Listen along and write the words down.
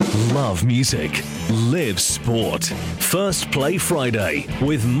Love music. Live sport. First Play Friday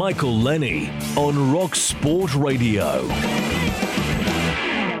with Michael Lennie on RockSport Radio.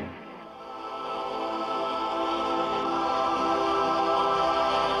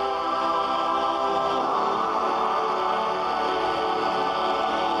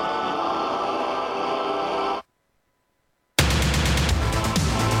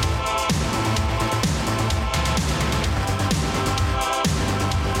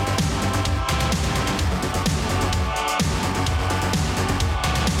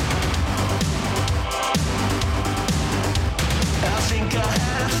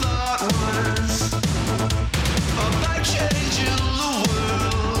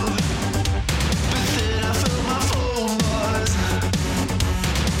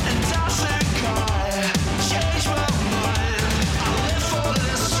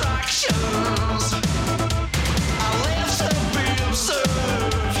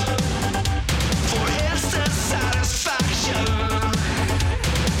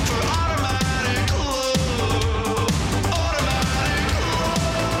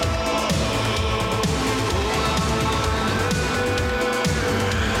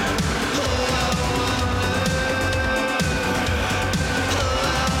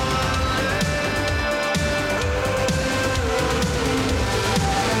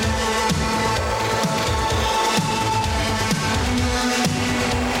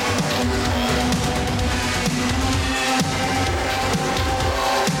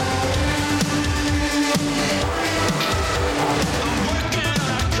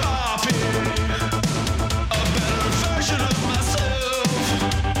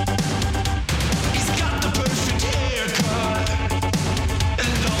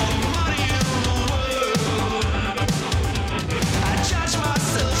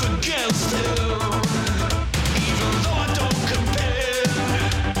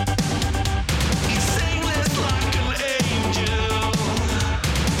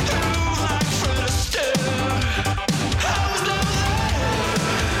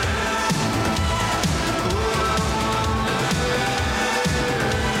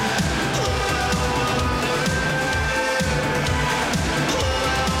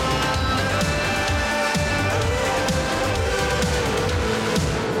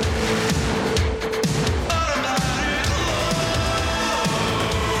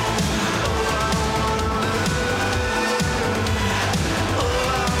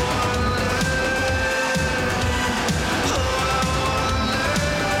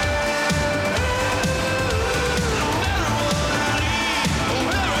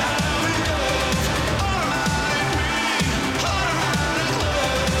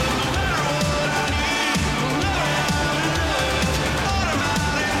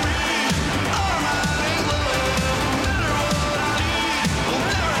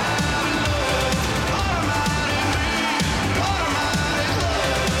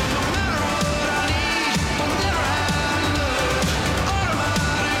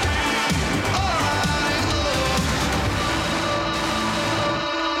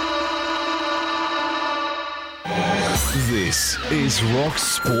 This is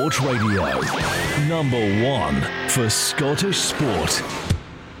RockSport Radio, number one for Scottish sport.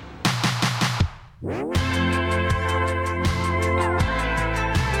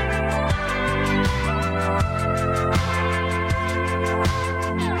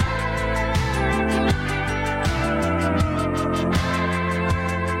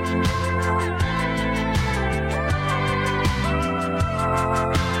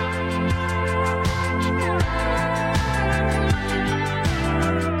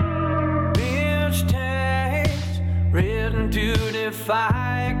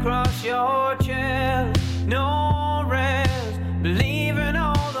 Across your chest, no rest, believe in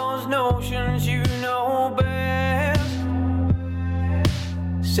all those notions you know best,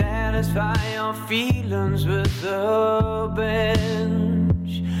 satisfy your feelings with the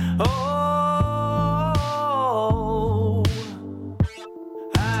bench. Oh,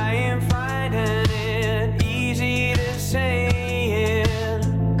 I am finding it easy to say it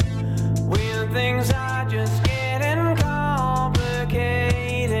when things are just getting complicated.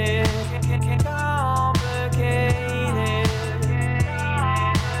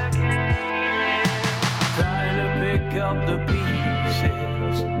 Up the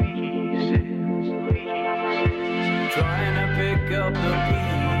pieces, trying to pick up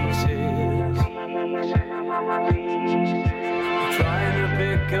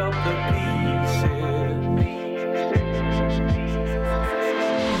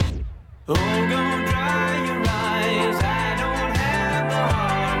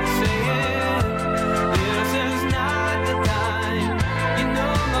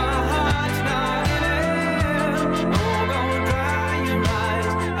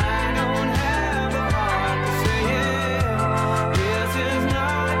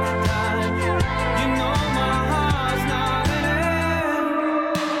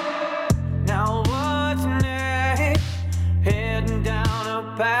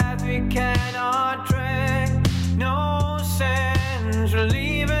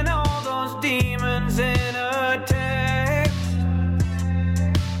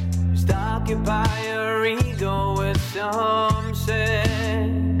occupy your ego with some say.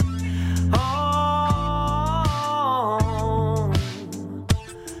 Oh,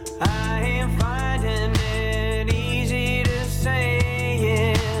 I ain't finding it easy to say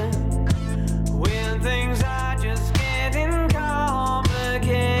it when things are just getting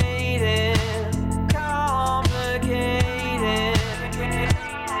complicated.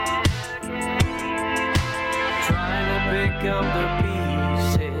 Trying to pick up the pieces.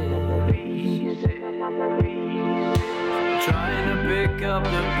 Trying to pick up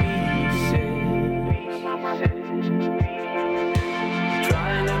the pieces.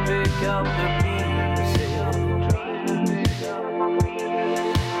 Trying to pick up the pieces.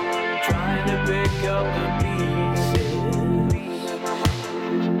 Trying to pick up the pieces.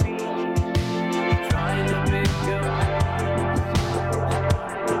 Trying to pick up.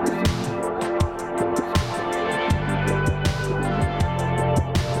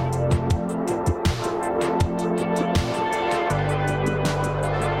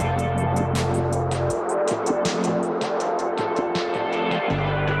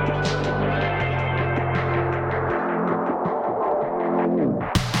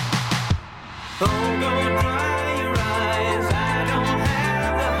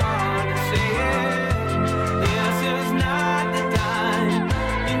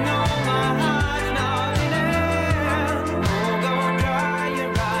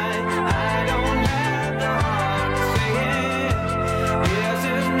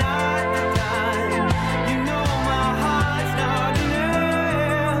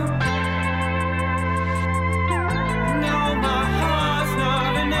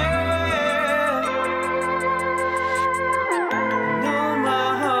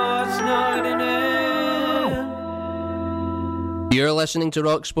 You're listening to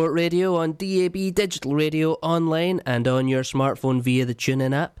RockSport Radio on DAB Digital Radio, online and on your smartphone via the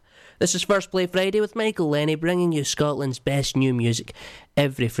TuneIn app. This is First Play Friday with Michael Lennie, bringing you Scotland's best new music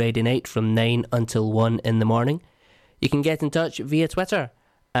every Friday night from 9 until 1 in the morning. You can get in touch via Twitter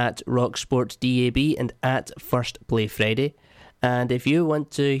at RockSportDAB and at First Play Friday. And if you want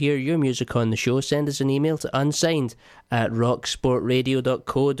to hear your music on the show, send us an email to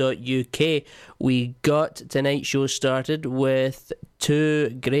unsigned@rocksportradio.co.uk. We got tonight's show started with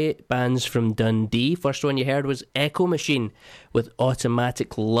two great bands from Dundee. First one you heard was Echo Machine with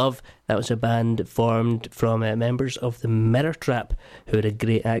Automatic Love. That was a band formed from members of the Mirror Trap, who are a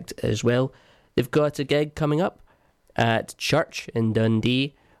great act as well. They've got a gig coming up at Church in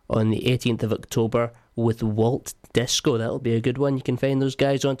Dundee on the 18th of October with Walt Disco. That'll be a good one. You can find those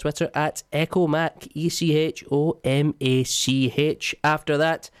guys on Twitter at EchoMach, ECHOMACH. After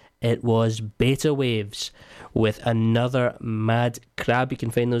that, it was Beta Waves with Another Mad Crab. You can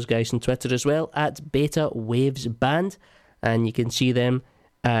find those guys on Twitter as well at Beta Waves Band, and you can see them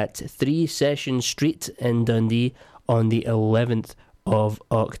at 3 Session Street in Dundee on the 11th of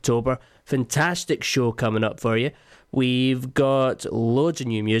October. Fantastic show coming up for you. We've got loads of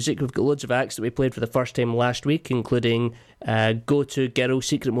new music. We've got loads of acts that we played for the first time last week, including Go To Girl,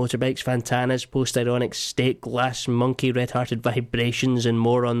 Secret Motorbikes, Fantanas, Post Ironic, State Glass, Monkey, Red Hearted Vibrations, and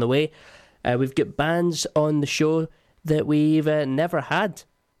more on the way. We've got bands on the show that we've never had,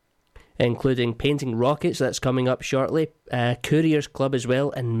 including Painting Rockets, that's coming up shortly, Couriers Club as well,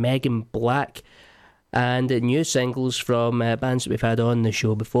 and Megan Black, and new singles from bands that we've had on the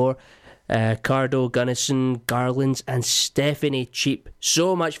show before. Cardo, Gunnison, Garlands, and Stephanie Cheap.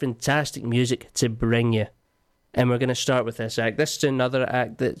 So much fantastic music to bring you. And we're going to start with this act. This is another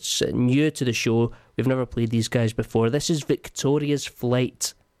act that's new to the show. We've never played these guys before. This is Victoria's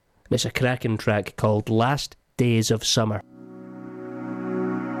Flight. It's a cracking track called Last Days of Summer.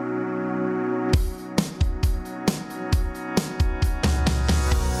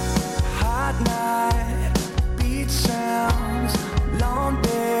 Hot night, beach sounds, long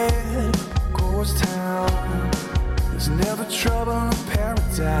bed, ghost town. There's never trouble in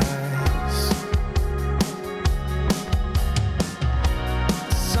paradise.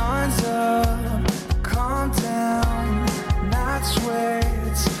 Sun's up, calm down, night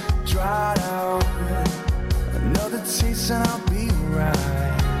sweats, dried out. Another taste and I'll be right.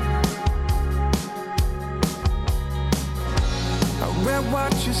 I read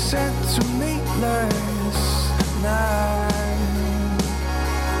what you sent to me last night.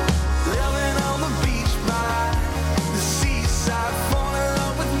 Living on the beach by the seaside, falling in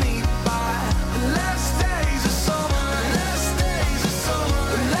love with me by the last days of summer, last days of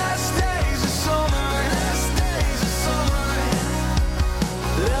summer, last days of summer, last days of summer.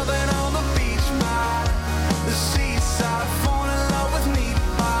 Living on the beach by the seaside, falling in love with me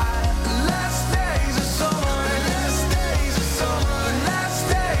by the last days of summer, last days of summer, last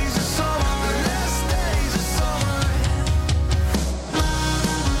days of summer.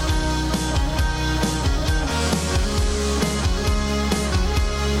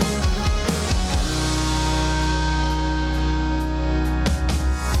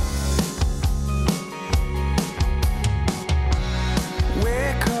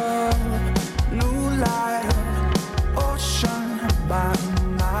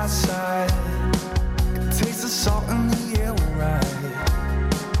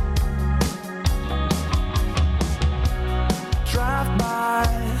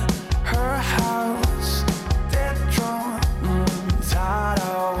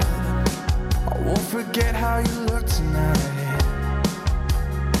 tonight.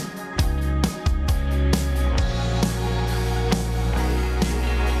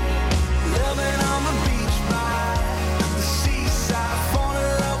 Living on the beach by the seaside, fall in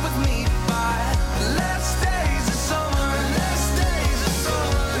love with me by the last days of summer, last days of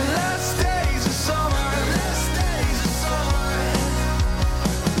summer, last days of summer, last days of summer.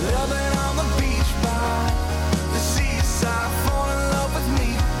 Living on the beach by the seaside, fall in love with me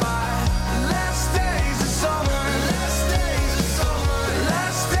by the last days of summer, last days of summer,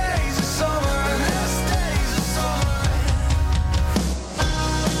 last days of summer, last days of summer.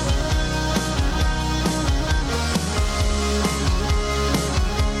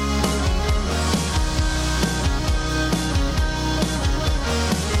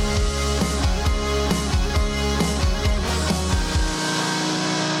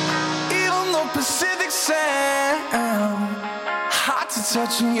 Even the Pacific Sound, hot to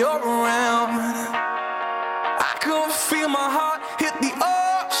touch and you're around. I could feel my heart hit the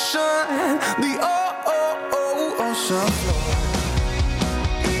ocean, the ocean floor.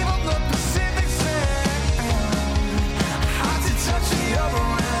 Even the Pacific Sound, hot to touch and you're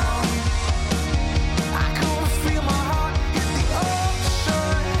around. I could feel my heart hit the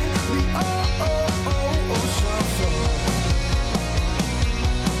ocean, the ocean floor.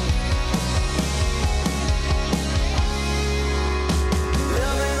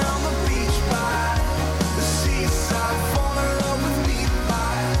 Living on the beach by the seaside, fall in love with me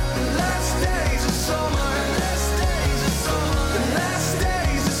by the last days of summer, last days of summer, the last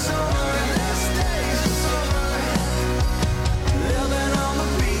days of summer, last days of summer. Living on the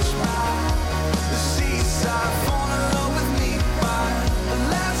beach by the seaside, fall in love with me by the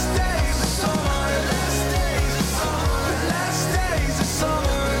last days of summer, last days of summer, last days of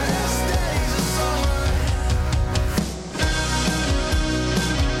summer, last days of summer.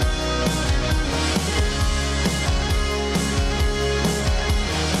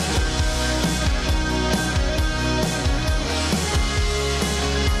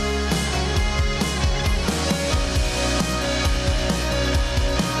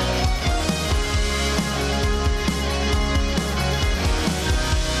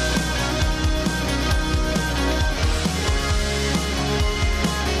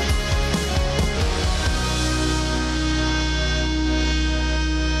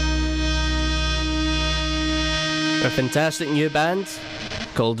 A fantastic new band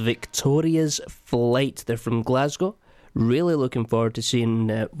called Victoria's Flight. They're from Glasgow. Really looking forward to seeing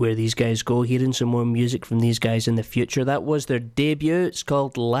where these guys go, hearing some more music from these guys in the future. That was their debut. It's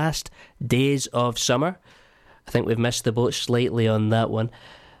called Last Days of Summer. I think we've missed the boat slightly on that one.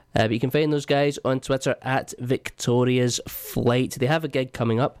 But you can find those guys on Twitter at Victoria's Flight. They have a gig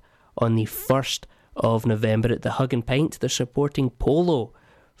coming up on the 1st of November at the Hug and Pint. They're supporting Polo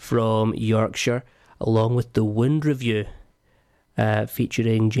from Yorkshire, along with the Wind Review,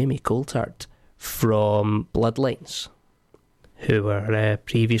 featuring Jamie Coulthard from Bloodlines, who were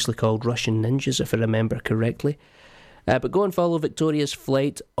previously called Russian Ninjas, if I remember correctly. But go and follow Victoria's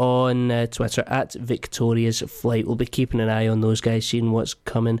Flight on Twitter at Victoria's Flight. We'll be keeping an eye on those guys, seeing what's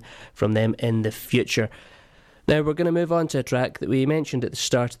coming from them in the future. Now we're going to move on to a track that we mentioned at the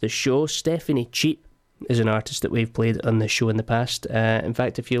start of the show. Stephanie Cheap is an artist that we've played on the show in the past. In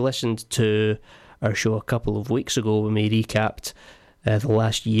fact, if you listened to our show a couple of weeks ago when we recapped the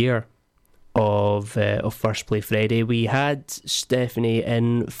last year of First Play Friday, we had Stephanie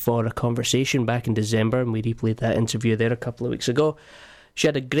in for a conversation back in December, and we replayed that interview there a couple of weeks ago. She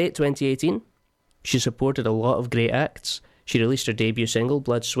had a great 2018. She supported a lot of great acts. She released her debut single,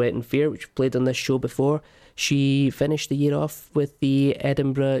 Blood, Sweat and Fear, which we played on this show before. She finished the year off with the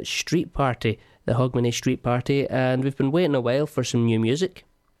Edinburgh Street Party, the Hogmanay Street Party, and we've been waiting a while for some new music,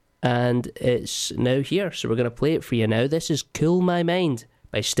 and it's now here, so we're going to play it for you now. This is Cool My Mind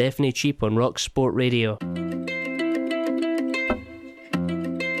by Stephanie Cheap on RockSport Radio.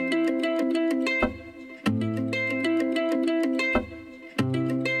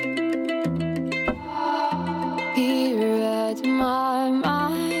 He read my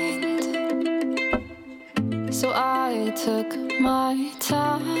mind, so I took my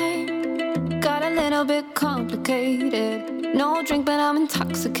time. Got a little bit complicated. No drink, but I'm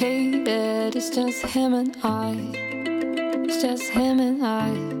intoxicated. It's just him and I. It's just him and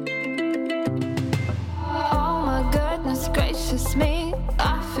I. Oh my goodness gracious me,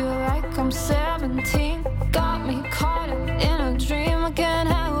 I feel like I'm 17. Got me caught up in a dream. I can't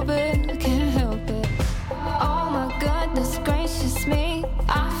help it, I can't help it. Oh my goodness gracious me,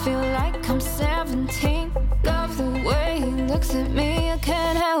 I feel like I'm 17. Love the way he looks at me. I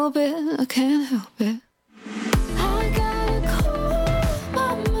can't help it, I can't help it. I gotta cool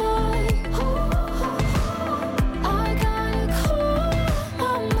my mind. I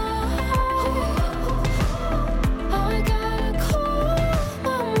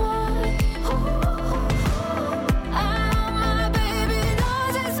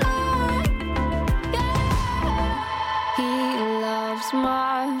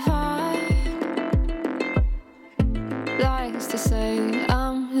my vibe. Likes to say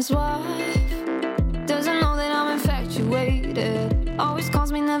I'm his wife. Doesn't know that I'm infatuated. Always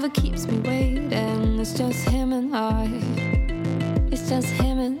calls me, never keeps me waiting. It's just him and I. It's just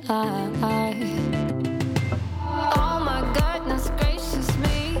him and I. Oh my goodness gracious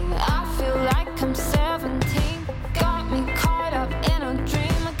me, I feel like I'm 17. Got me caught up in a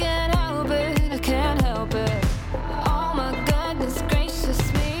dream. I can't help it, I can't help it. Oh my goodness gracious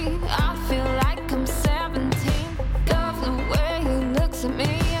me, I feel like I'm 17. Love the way he looks at me.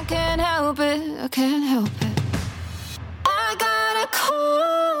 I can't help it, I can't help it. I gotta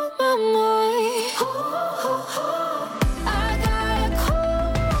cool my mind. I gotta cool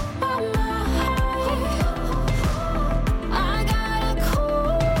my mind. I gotta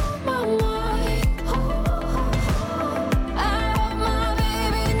cool my mind. I hope my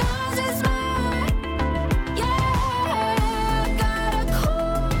baby knows it's mine. Yeah, I gotta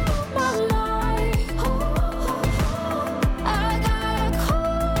cool my mind. I gotta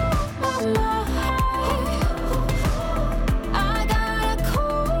cool my mind. I gotta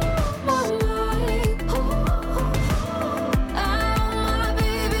cool my mind. I hope my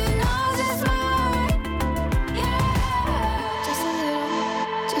baby knows it's mine. Yeah, just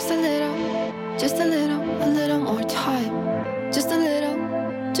a little more time. Just a little more time. Just a little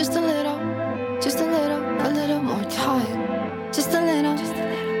more time. Just a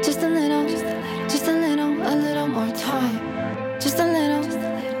little more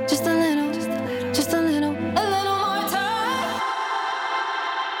time.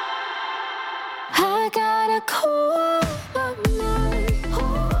 I gotta cool my mind.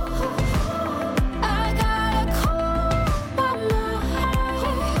 I gotta cool my mind.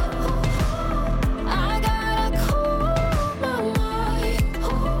 I gotta cool my mind.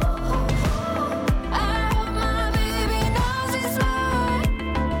 I hope my baby knows it's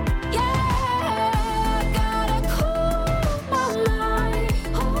mine. Yeah, I gotta cool my mind.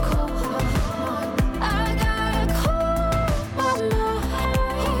 I gotta cool my mind.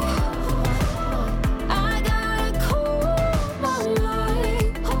 I gotta cool my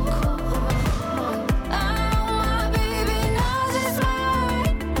mind. I hope my baby knows it's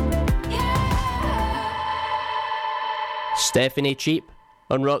mine. Yeah. Stephanie Cheap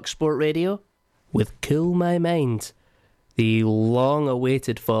on RockSport Radio with Cool My Mind, the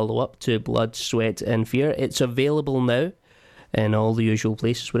long-awaited follow-up to Blood, Sweat and Fear. It's available now in all the usual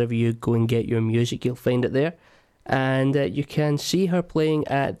places. Wherever you go and get your music, you'll find it there. And you can see her playing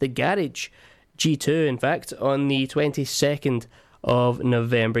at the Garage, G2 in fact, on the 22nd of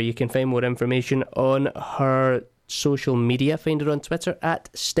November. You can find more information on her social media. Find her on Twitter at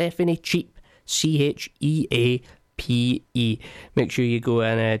Stephanie Cheap, CheaPe. Make sure you go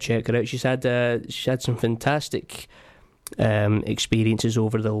and check her out. She's had some fantastic experiences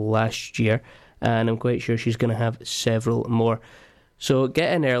over the last year, and I'm quite sure she's going to have several more. So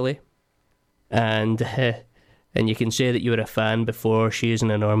get in early, and you can say that you were a fan before she is an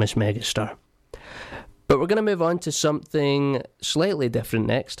enormous megastar. But we're going to move on to something slightly different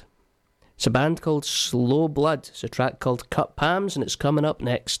next. It's a band called Slow Blood. It's a track called Cut Palms, and it's coming up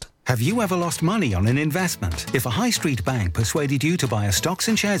next. Have you ever lost money on an investment? If a high street bank persuaded you to buy a stocks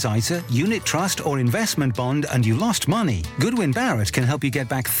and shares ISA, unit trust or investment bond and you lost money, Goodwin Barrett can help you get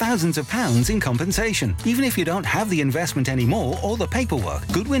back thousands of pounds in compensation. Even if you don't have the investment anymore or the paperwork,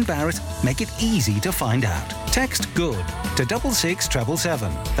 Goodwin Barrett make it easy to find out. Text GOOD to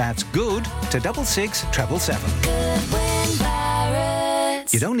 66777. That's GOOD to 66777. Goodwin Barrett.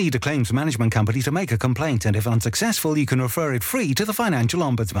 You don't need a claims management company to make a complaint, and if unsuccessful, you can refer it free to the Financial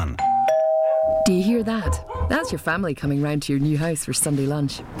Ombudsman. Do you hear that? That's your family coming round to your new house for Sunday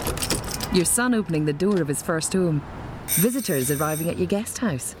lunch. Your son opening the door of his first home. Visitors arriving at your guest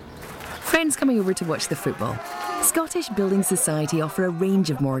house. Friends coming over to watch the football. Scottish Building Society offer a range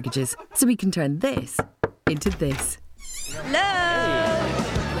of mortgages, so we can turn this into this. Hello!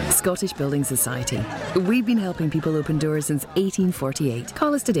 Scottish Building Society. We've been helping people open doors since 1848.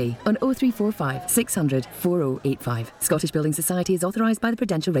 Call us today on 0345 600 4085. Scottish Building Society is authorised by the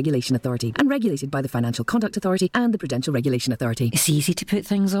Prudential Regulation Authority and regulated by the Financial Conduct Authority and the Prudential Regulation Authority. It's easy to put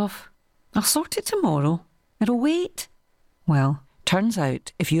things off. I'll sort it tomorrow. It'll wait. Well, turns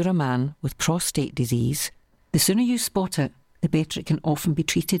out if you're a man with prostate disease, the sooner you spot it, the better it can often be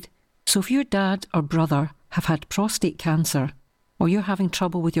treated. So if your dad or brother have had prostate cancer, or you're having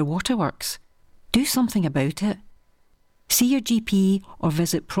trouble with your waterworks, do something about it. See your GP or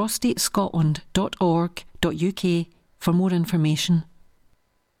visit prostatescotland.org.uk for more information.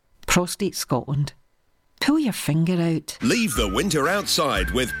 Prostate Scotland. Pull your finger out. Leave the winter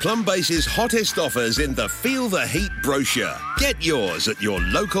outside with Plumbase's hottest offers in the Feel the Heat brochure. Get yours at your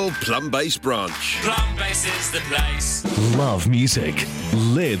local Plumbase branch. Plumbase is the place. Love music,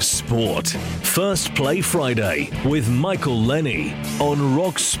 live sport. First Play Friday with Michael Lennie on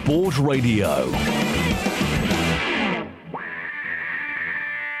RockSport Radio.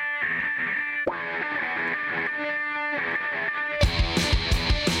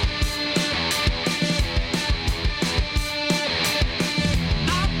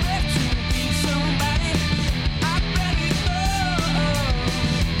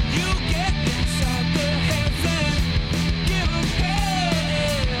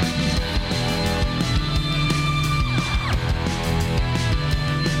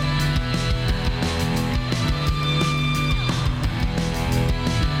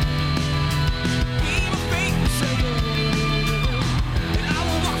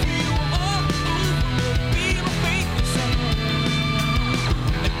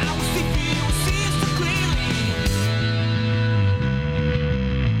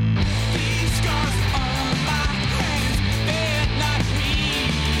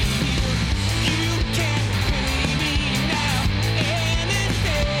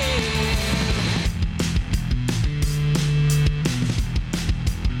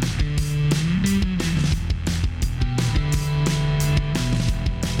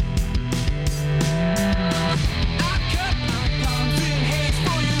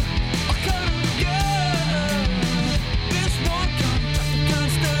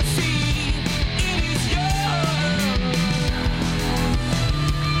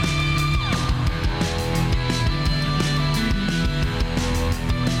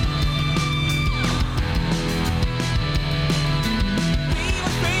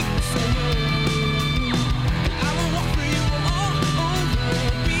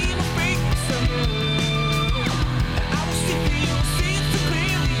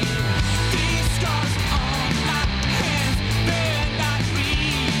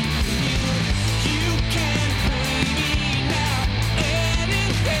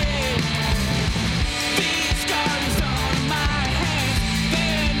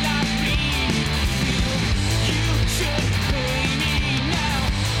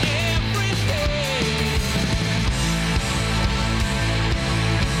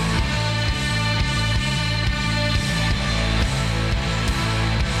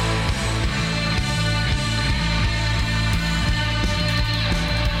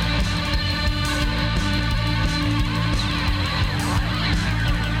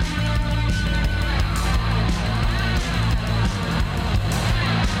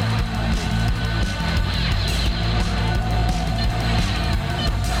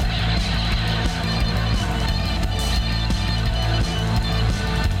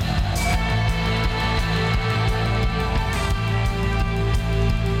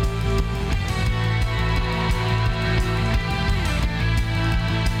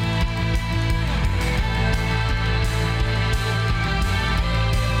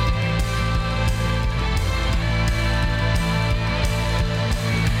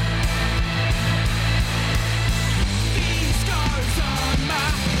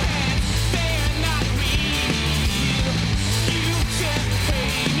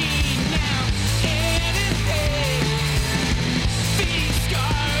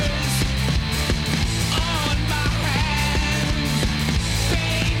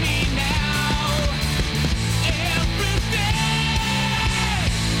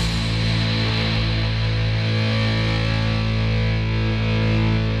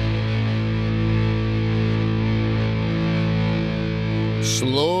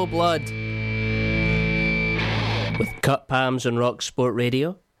 Slow Blood with Cut Palms on RockSport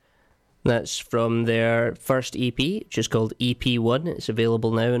Radio. That's from their first EP, which is called EP1. It's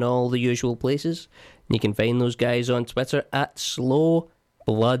available now in all the usual places. And you can find those guys on Twitter at Slow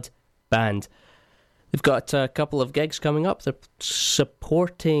Blood Band. They've got a couple of gigs coming up. They're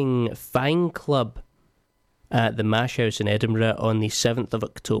supporting Fine Club at the Mash House in Edinburgh on the 7th of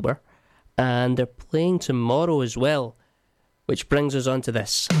October. And they're playing tomorrow as well, which brings us on to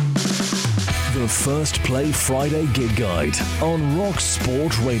this. The First Play Friday Gig Guide on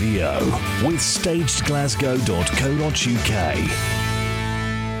RockSport Radio with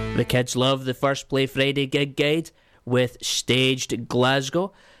stagedglasgow.co.uk. The kids love the First Play Friday Gig Guide with Staged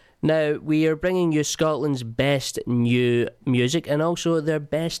Glasgow. Now, we are bringing you Scotland's best new music and also their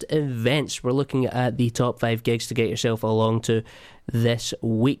best events. We're looking at the top 5 gigs to get yourself along to this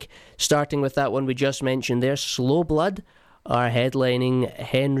week. Starting with that one we just mentioned there, Slow Blood are headlining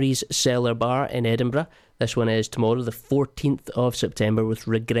Henry's Cellar Bar in Edinburgh. This one is tomorrow, the 14th of September, with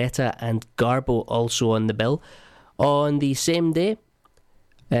Regretta and Garbo also on the bill. On the same day,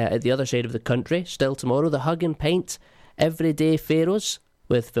 at the other side of the country, still tomorrow, the Hug and Pint Everyday Pharaohs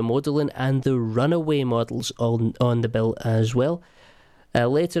with Vimodelin and the Runaway Models on the bill as well.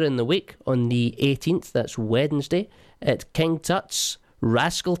 Later in the week, on the 18th, that's Wednesday, at King Tut's,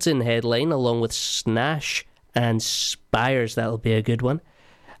 Rascalton headline along with Snash and Spires. That'll be a good one.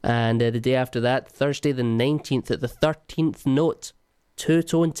 And the day after that, Thursday the 19th, at the 13th Note, Two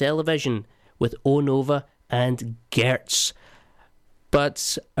Tone Television with Onova and Gertz.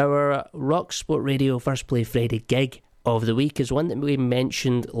 But our Rock Sport Radio First Play Friday gig of the week is one that we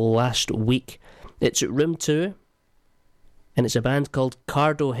mentioned last week. It's at Room 2, and it's a band called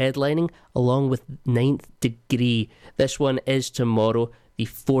Cardo headlining along with Ninth Degree. This one is tomorrow, the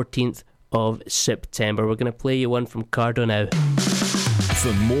 14th of September. We're going to play you one from Cardo now.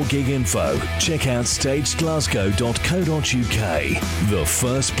 For more gig info, check out stageglasgow.co.uk. The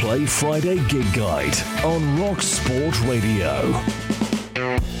First Play Friday Gig Guide on Rock Sport Radio.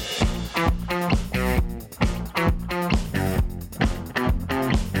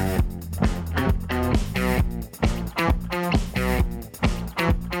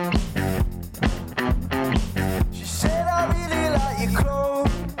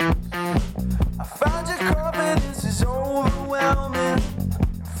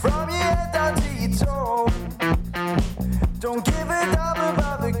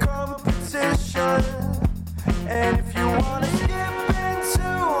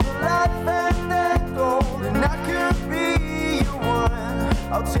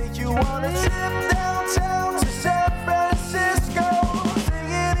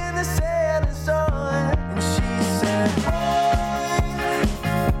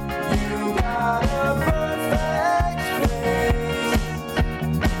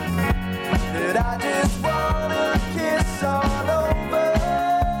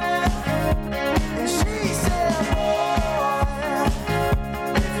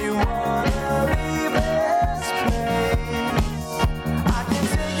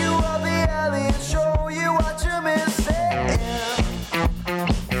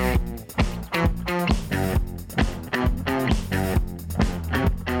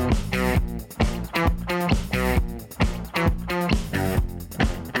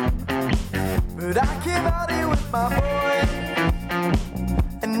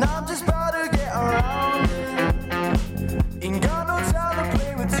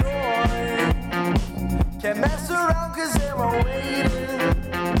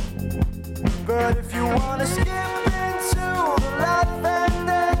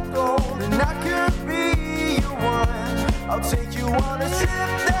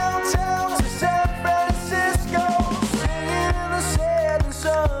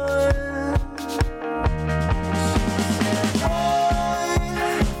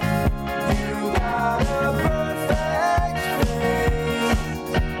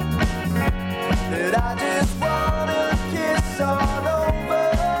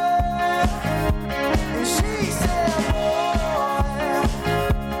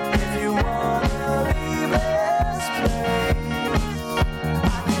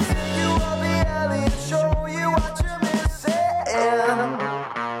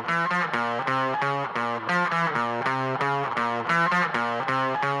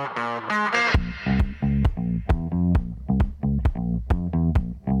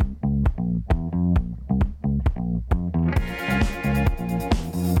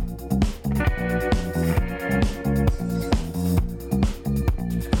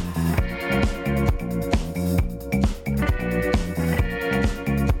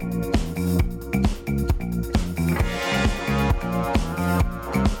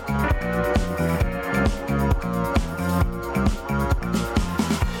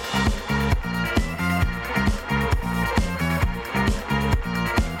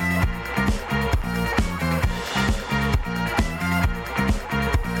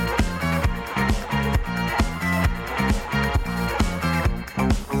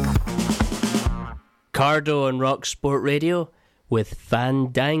 Cardo on Rock Sport Radio with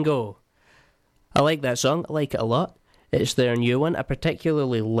Fandango. I like that song. I like it a lot. It's their new one. I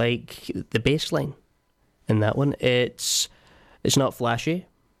particularly like the bass line in that one. It's not flashy,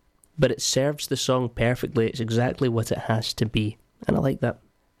 but it serves the song perfectly. It's exactly what it has to be, and I like that.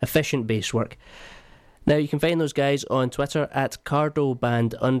 Efficient bass work. Now, you can find those guys on Twitter at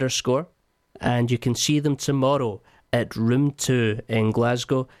CardoBand_, and you can see them tomorrow at Room 2 in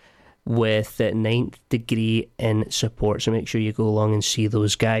Glasgow with Ninth Degree in support. So make sure you go along and see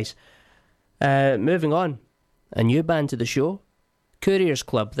those guys. Moving on, a new band to the show, Couriers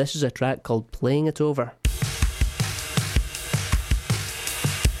Club. This is a track called Playing It Over.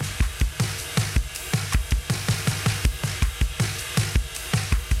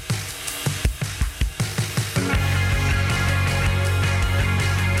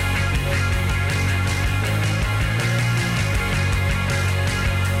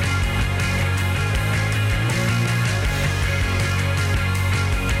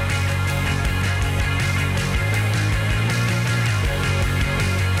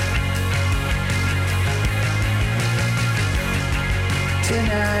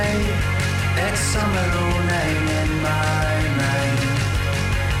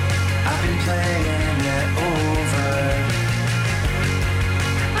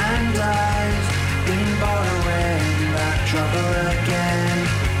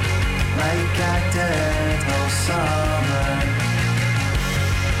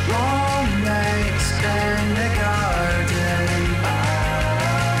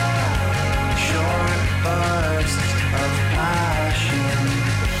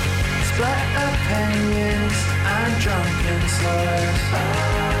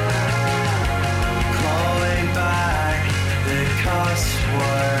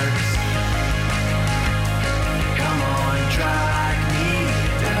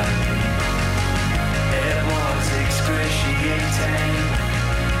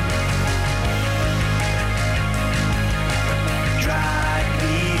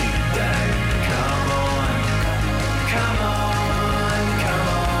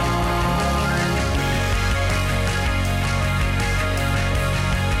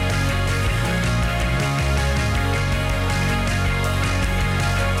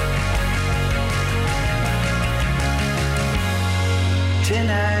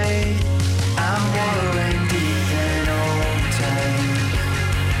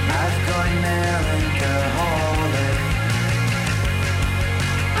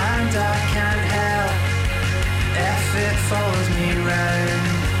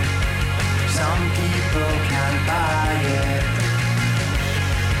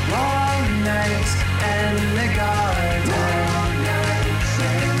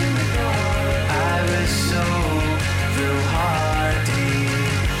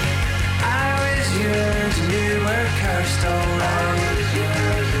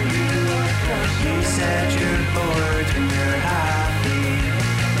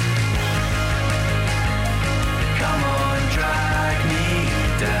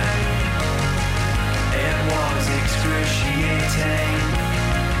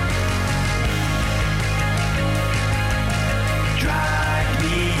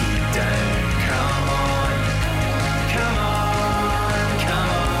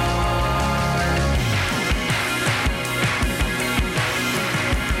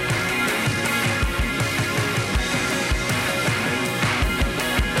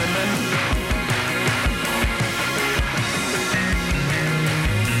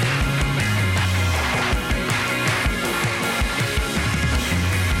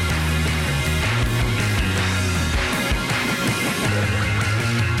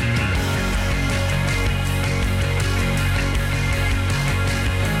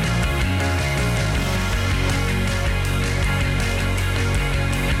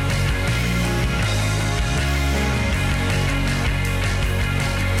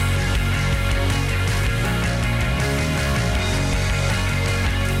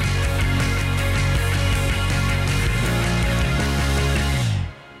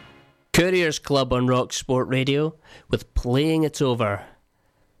 Couriers Club on RockSport Radio with Playing It Over.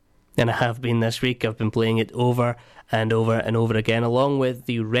 And I have been this week. I've been playing it over and over and over again, along with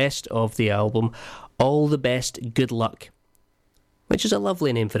the rest of the album, All the Best Good Luck, which is a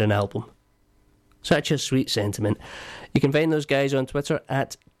lovely name for an album. Such a sweet sentiment. You can find those guys on Twitter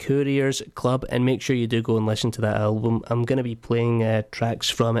at Couriers Club, and make sure you do go and listen to that album. I'm going to be playing tracks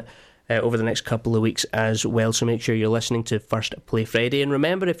from it over the next couple of weeks as well, so make sure you're listening to First Play Friday. And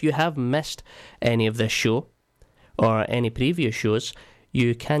remember, if you have missed any of this show or any previous shows,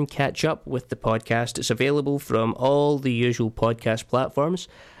 you can catch up with the podcast. It's available from all the usual podcast platforms,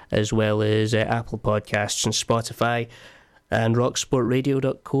 as well as Apple Podcasts and Spotify and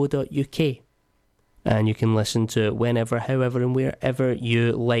rocksportradio.co.uk. And you can listen to it whenever, however, and wherever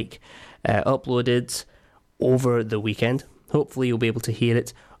you like. Uploaded over the weekend. Hopefully you'll be able to hear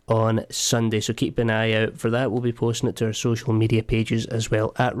it on Sunday, so keep an eye out for that. We'll be posting it to our social media pages as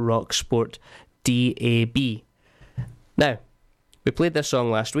well, at RockSport DAB. Now, we played this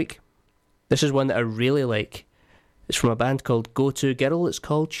song last week. This is one that I really like. It's from a band called Go To Girl. It's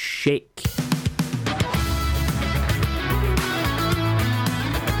called Shake.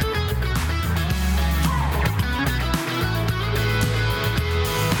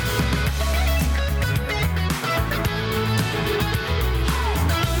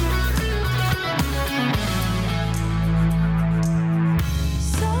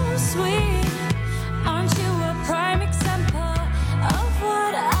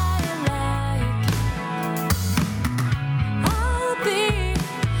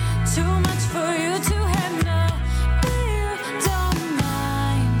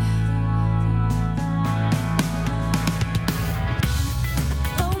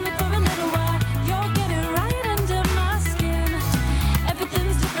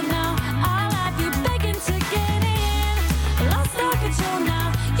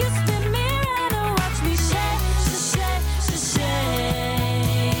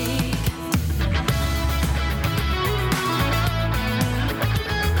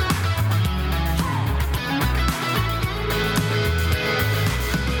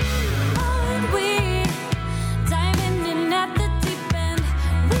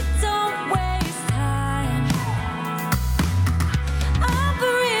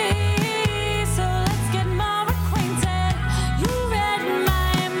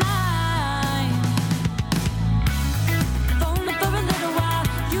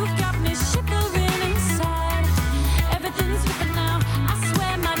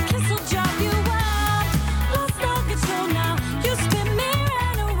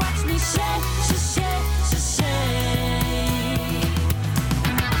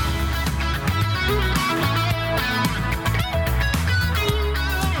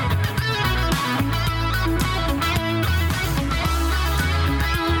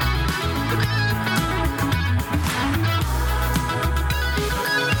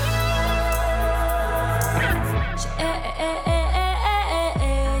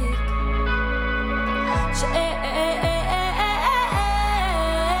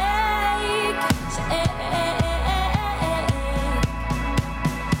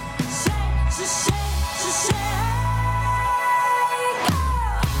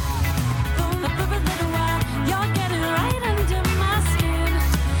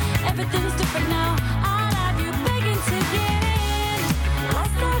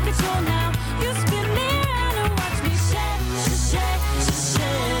 control now. You spin me around and watch me shake, shake, shake.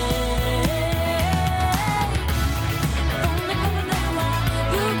 Only for a little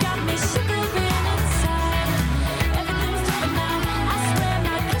while, you got me shivering inside. Everything's different now. I swear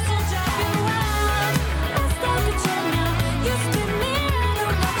my kiss will drive you wild. Lost all control now. You spin me around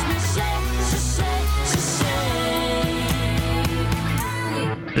and watch me shake, shake,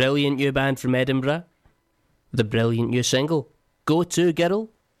 shake. Brilliant new band from Edinburgh. The brilliant new single, Go To Girl,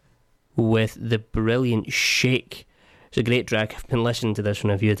 with the brilliant Shake. It's a great track. I've been listening to this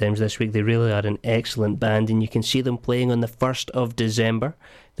one a few times this week. They really are an excellent band, and you can see them playing on the 1st of December.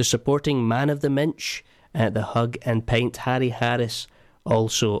 They're supporting Man of the Minch at the Hug and Pint. Harry Harris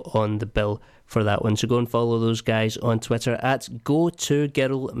also on the bill for that one. So go and follow those guys on Twitter at Go To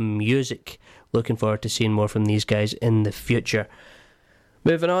Girl Music. Looking forward to seeing more from these guys in the future.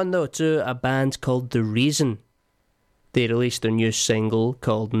 Moving on though to a band called The Reason. They released their new single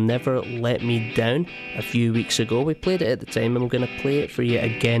called Never Let Me Down a few weeks ago. We played it at the time and we're going to play it for you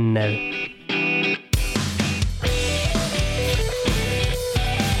again now.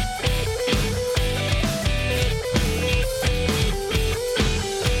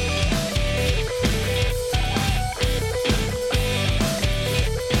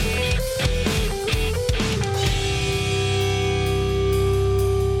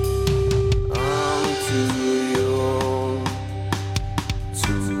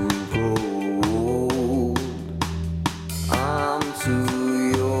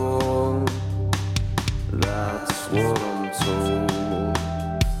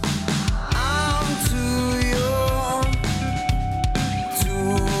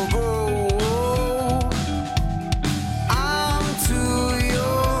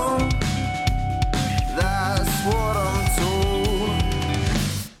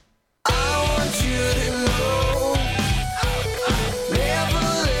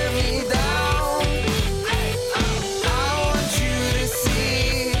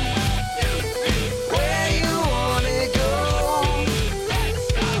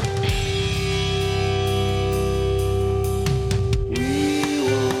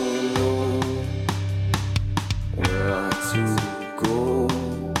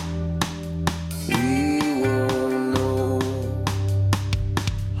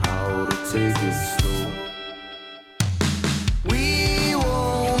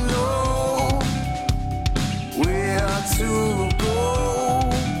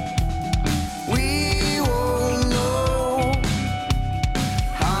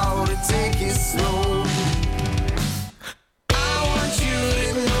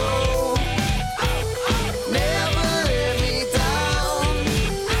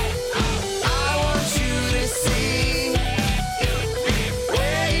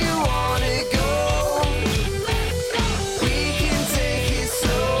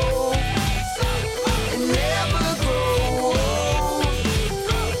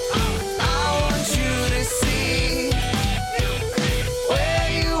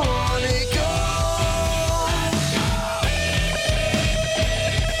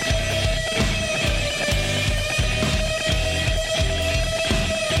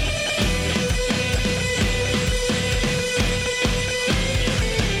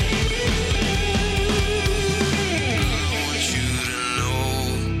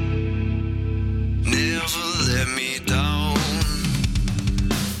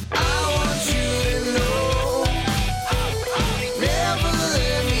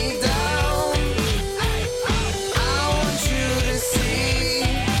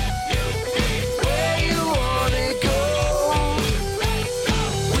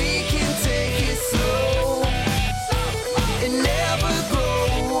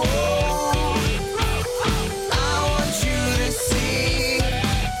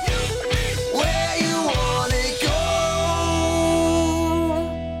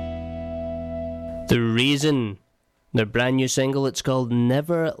 Their brand new single, it's called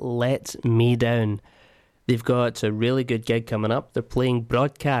Never Let Me Down. They've got a really good gig coming up. They're playing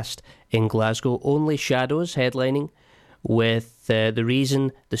Broadcast in Glasgow. Only Shadows headlining with The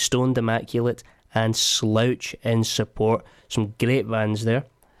Reason, The Stoned Immaculate and Slouch in support. Some great bands there.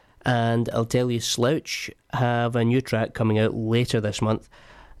 And I'll tell you, Slouch have a new track coming out later this month.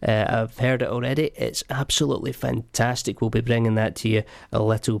 I've heard it already. It's absolutely fantastic. We'll be bringing that to you a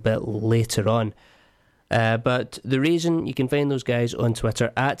little bit later on. But The Reason, you can find those guys on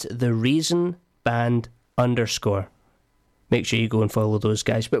Twitter at TheReasonBand_. Make sure you go and follow those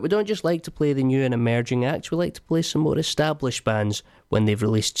guys. But we don't just like to play the new and emerging acts. We like to play some more established bands when they've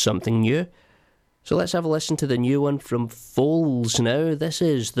released something new. So let's have a listen to the new one from Foals now. This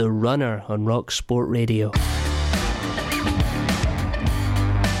is The Runner on RockSport Radio.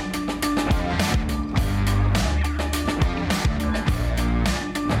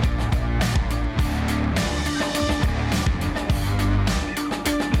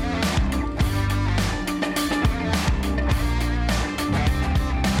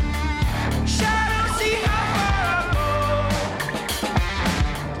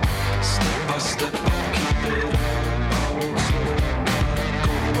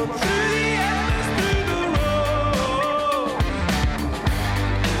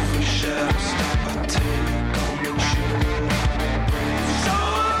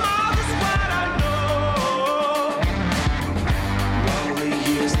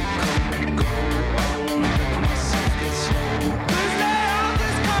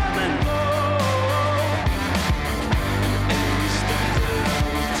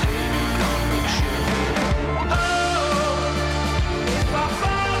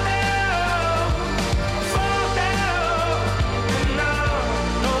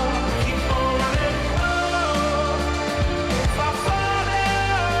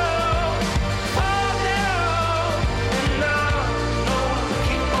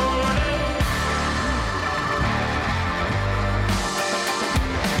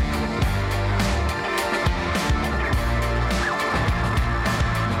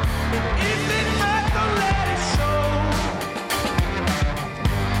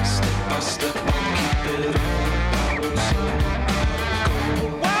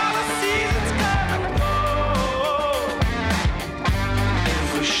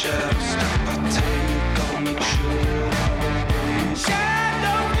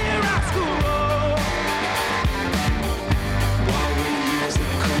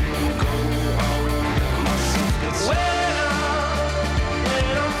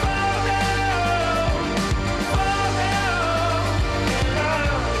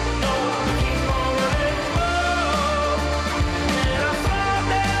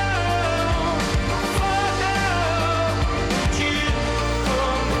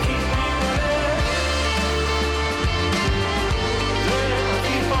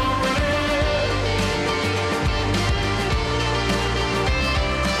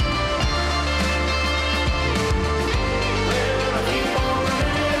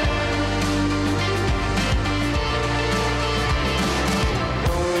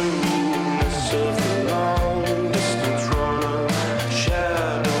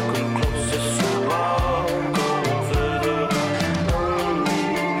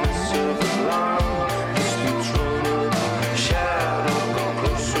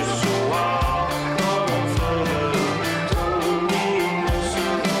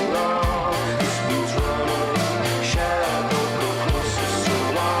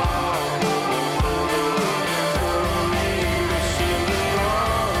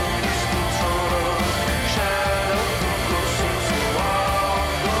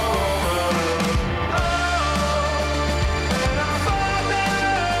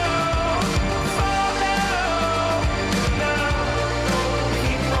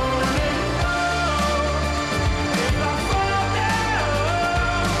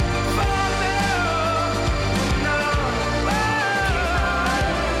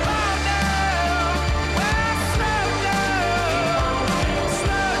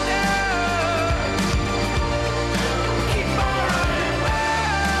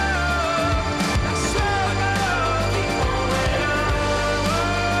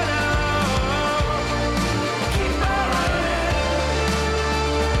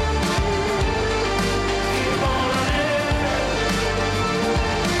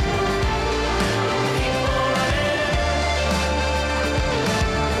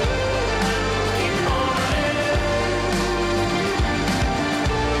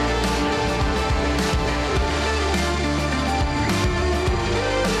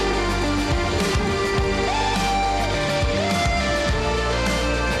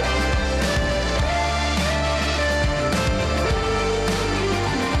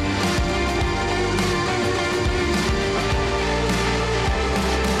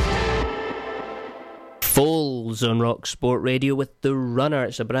 singles on Rock Sport Radio with The Runner.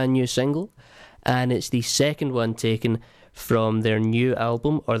 It's a brand new single, and it's the second one taken from their new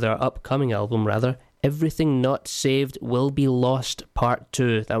album, or their upcoming album rather, Everything Not Saved Will Be Lost Part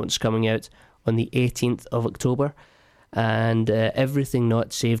 2. That one's coming out on the 18th of October. And Everything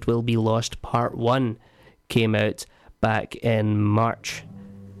Not Saved Will Be Lost Part 1 came out back in March.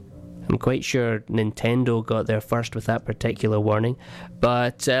 I'm quite sure Nintendo got there first with that particular warning.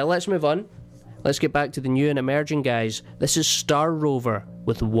 But let's move on. Let's get back to the new and emerging guys. This is Star Rover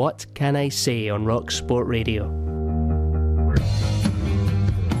with What Can I Say on Rock Sport Radio.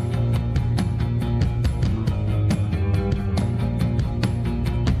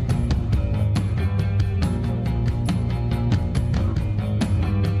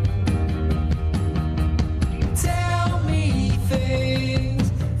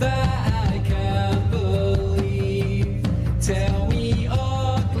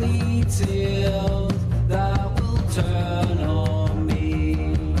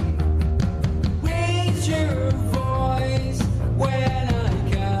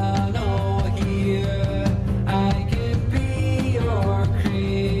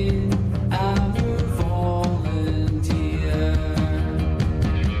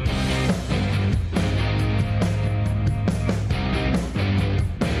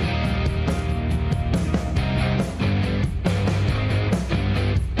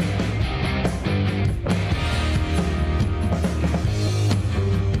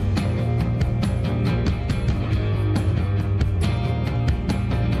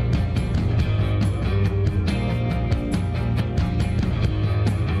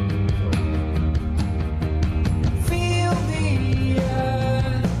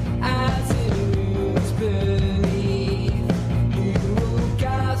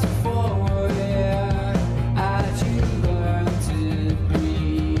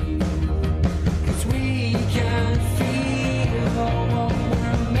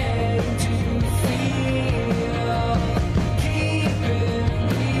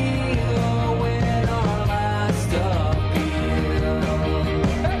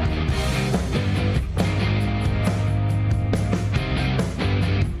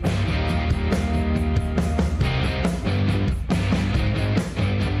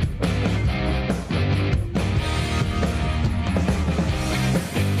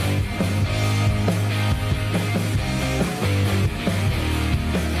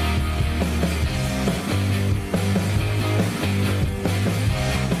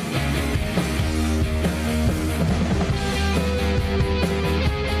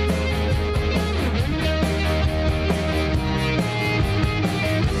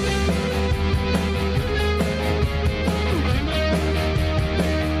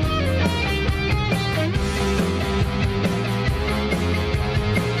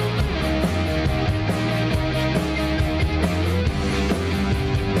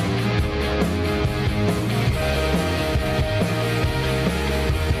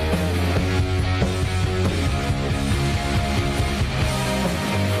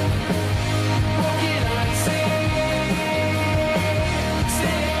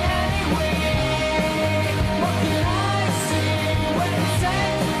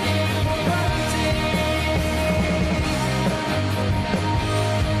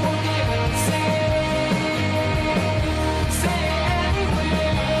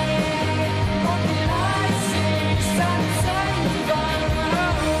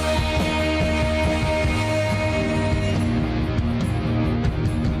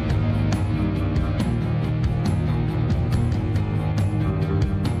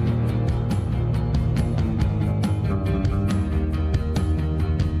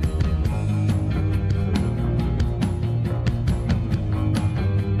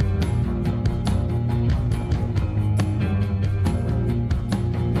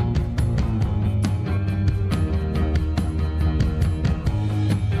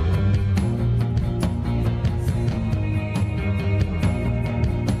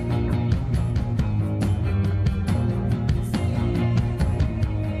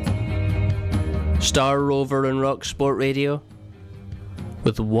 Star Rover on Rock Sport Radio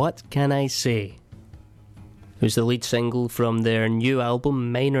with What Can I Say? It was the lead single from their new album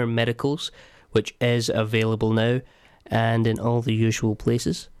Minor Miracles, which is available now and in all the usual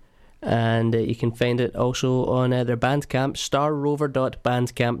places. And you can find it also on their Bandcamp,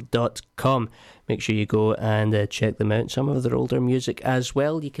 starrover.bandcamp.com. Make sure you go and check them out. Some of their older music as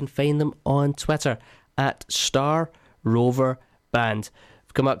well. You can find them on Twitter at Star Rover Band.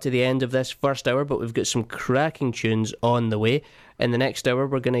 We've come up to the end of this first hour, but we've got some cracking tunes on the way. In the next hour,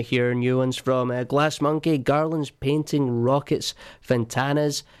 we're going to hear new ones from Glass Monkey, Garland's Painting Rockets,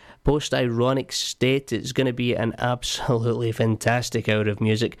 Fentanas, post-ironic state. It's going to be an absolutely fantastic hour of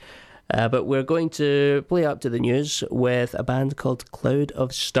music. But we're going to play up to the news with a band called Cloud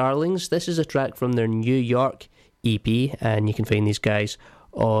of Starlings. This is a track from their New York EP, and you can find these guys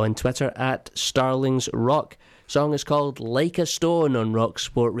on Twitter at Starlings Rock. Song is called Like a Stone on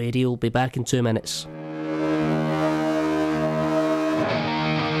RockSport Radio. We'll be back in 2 minutes.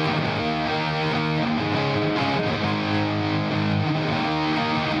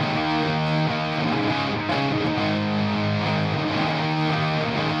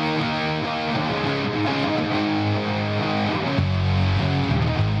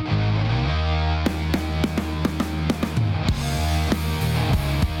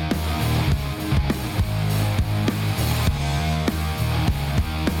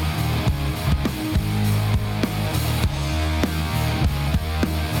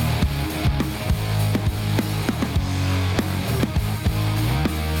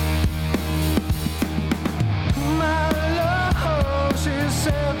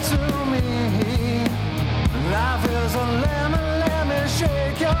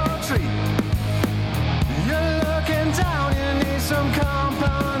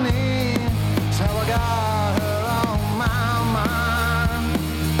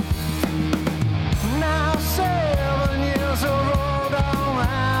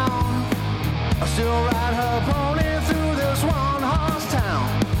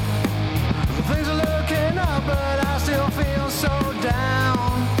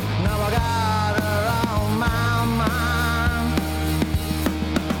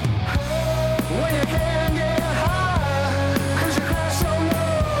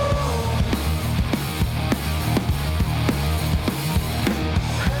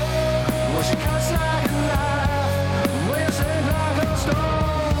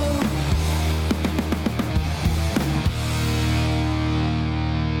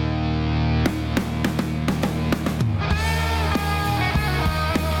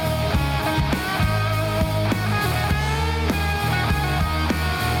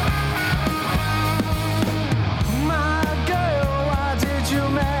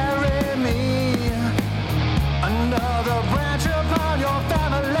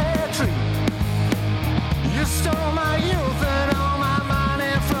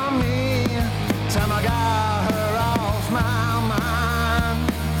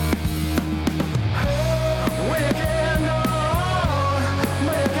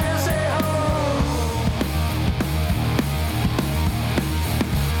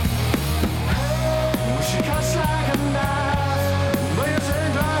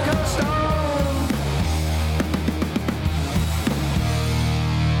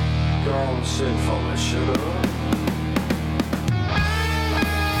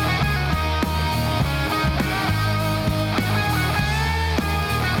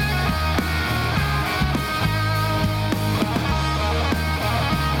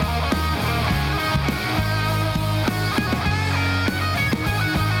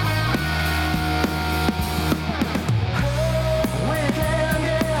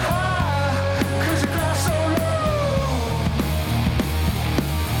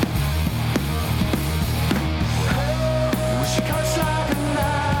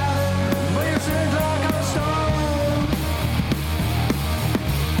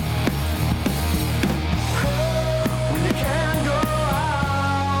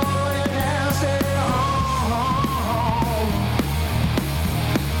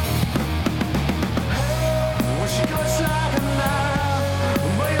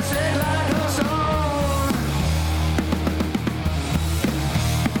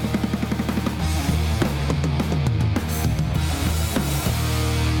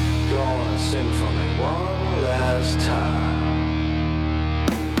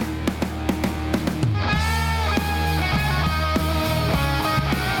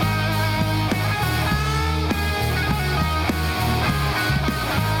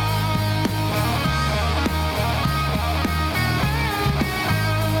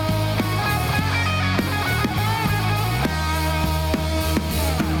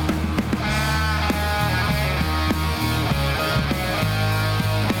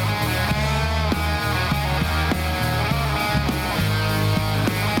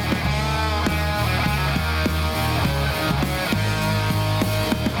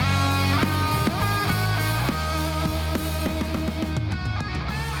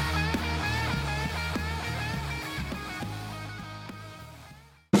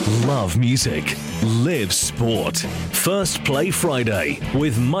 Love music, live sport. First Play Friday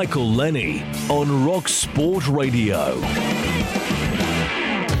with Michael Lennie on RockSport Radio.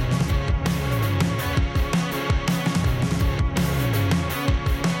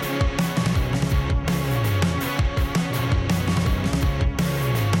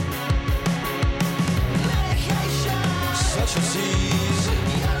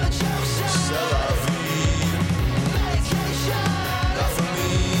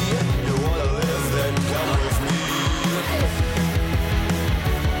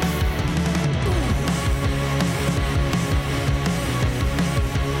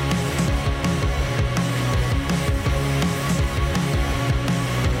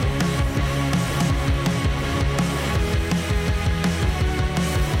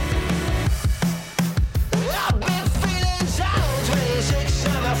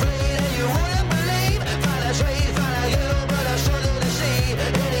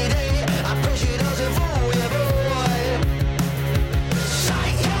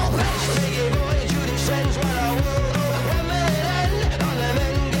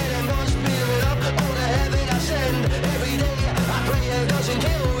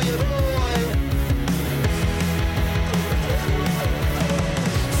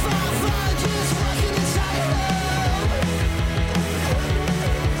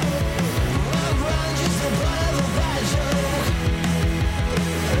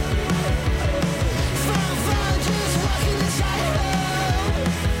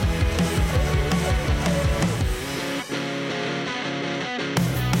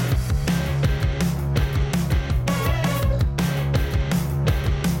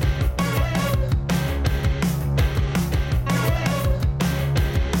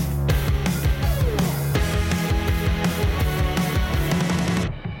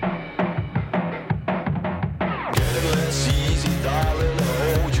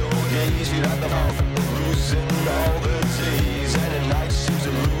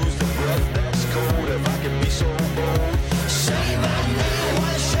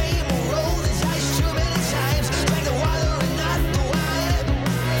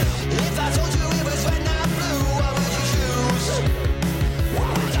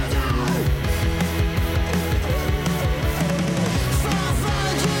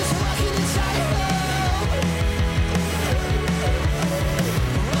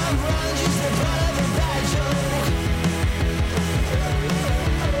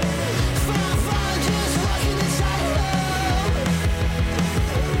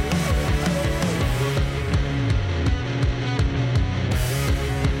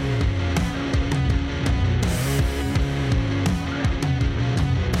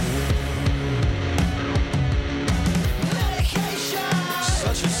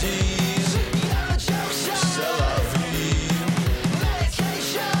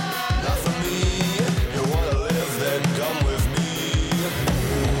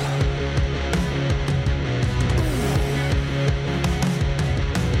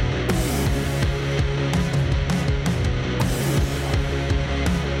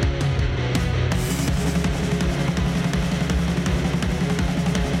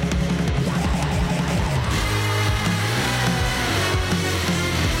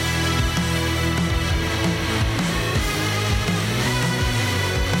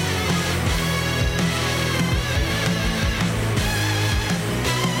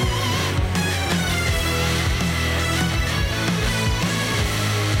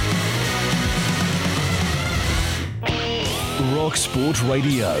 RockSport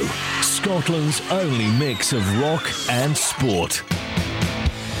Radio, Scotland's only mix of rock and sport.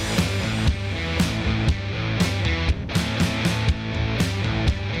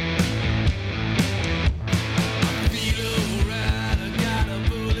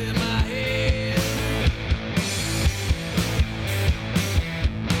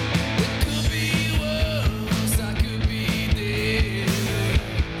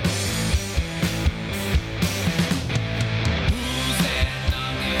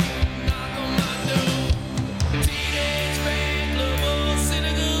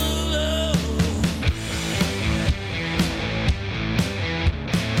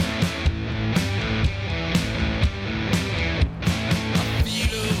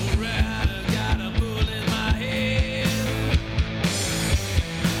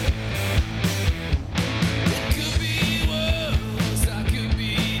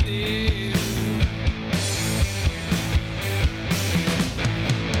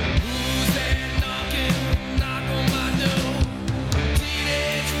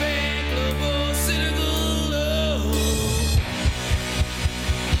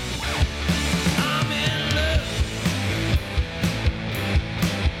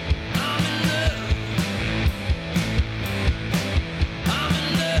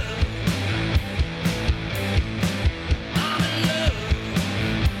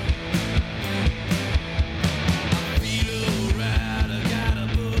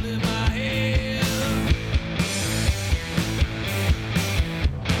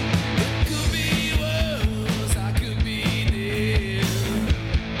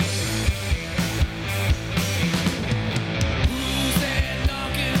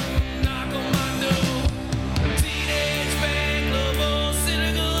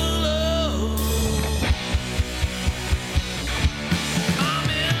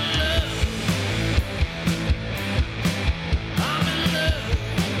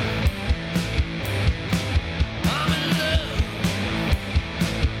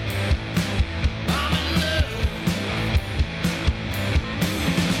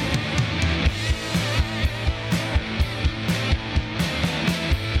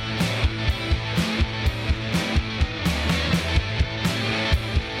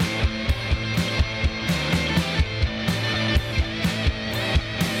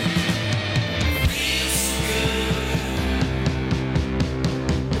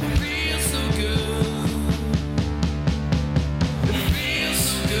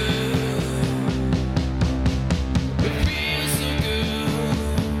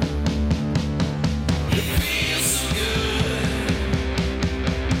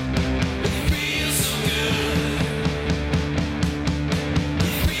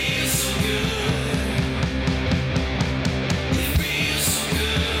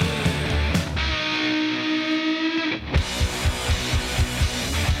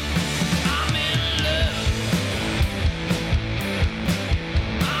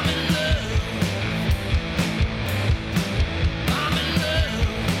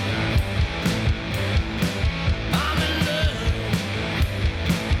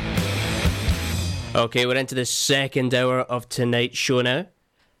 Okay, we're into the second hour of tonight's show now.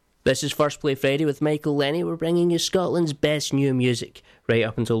 This is First Play Friday with Michael Lennie. We're bringing you Scotland's best new music right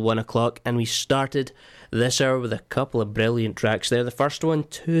up until 1 o'clock, and we started this hour with a couple of brilliant tracks there. The first one,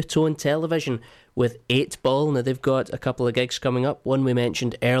 Two Tone Television with 8 Ball. Now, they've got a couple of gigs coming up. One we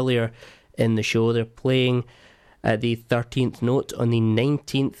mentioned earlier in the show. They're playing at the 13th Note on the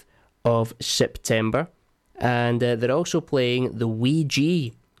 19th of September, and they're also playing the Wee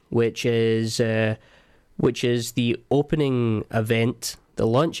G, which is the opening event, the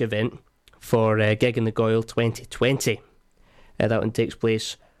launch event for Gig in the Goyle 2020. That one takes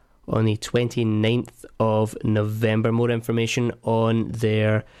place on the 29th of November. More information on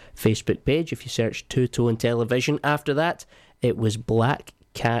their Facebook page if you search Two Tone Television. After that, it was Black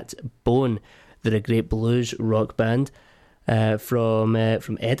Cat Bone. They're a great blues rock band from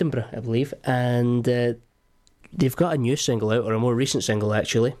Edinburgh, I believe, and they've got a new single out, or a more recent single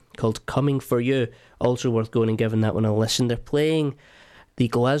actually, called Coming For You. Also worth going and giving that one a listen. They're playing the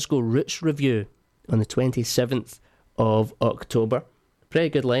Glasgow Roots Review on the 27th of October. Pretty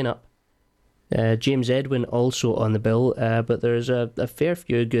good lineup. James Edwin also on the bill, but there's a fair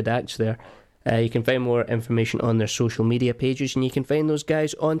few good acts there. You can find more information on their social media pages, and you can find those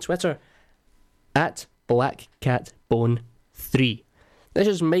guys on Twitter at BlackCatBone3. This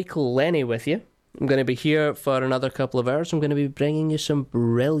is Michael Lennie with you. I'm going to be here for another couple of hours. I'm going to be bringing you some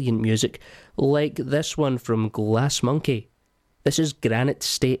brilliant music like this one from Glass Monkey. This is Granite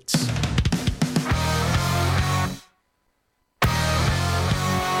States.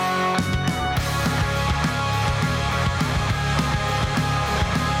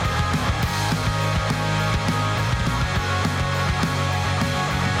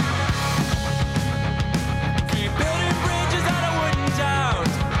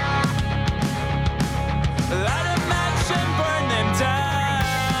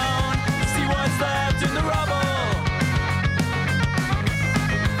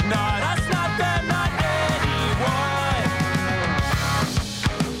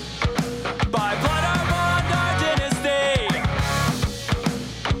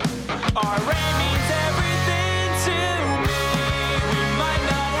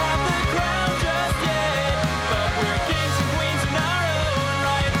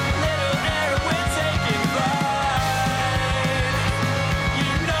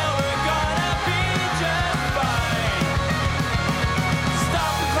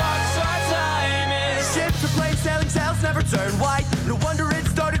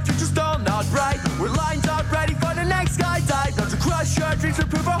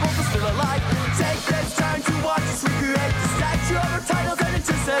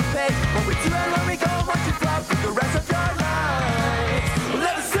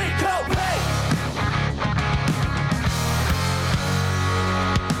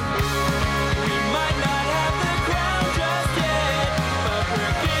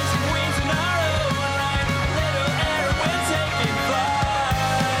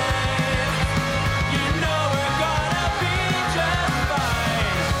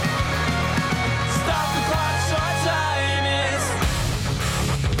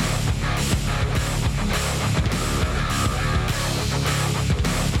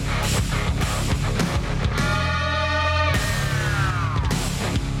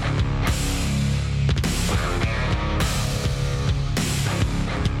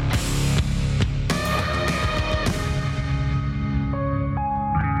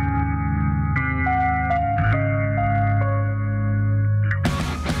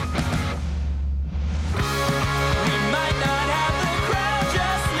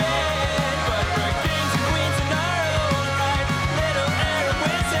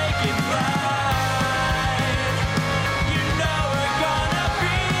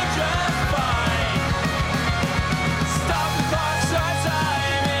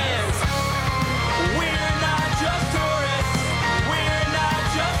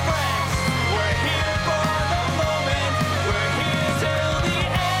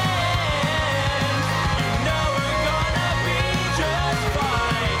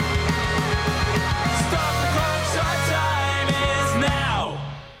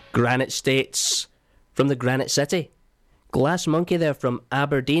 Granite States from the Granite City. Glass Monkey there from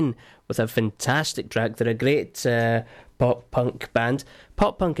Aberdeen with a fantastic track. They're a great pop-punk band.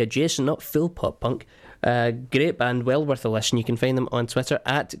 Pop-punk adjacent, not full pop-punk. Great band, well worth a listen. You can find them on Twitter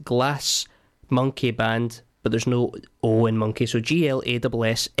at Glass Monkey Band, but there's no O in Monkey, so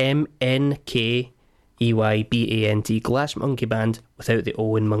GLASSMNKEYBAND, Glass Monkey Band without the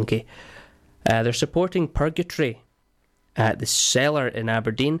O in Monkey. They're supporting Purgatory at the Cellar in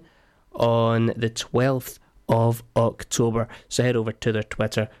Aberdeen on the 12th of October. So head over to their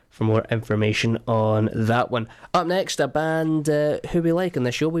Twitter for more information on that one. Up next, a band who we like on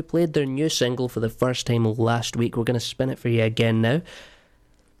the show. We played their new single for the first time last week. We're going to spin it for you again now.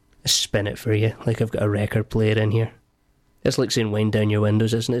 Spin it for you, like I've got a record player in here. It's like saying wind down your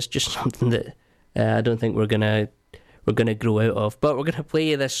windows, isn't it? It's just something that I don't think we're gonna grow out of. But we're gonna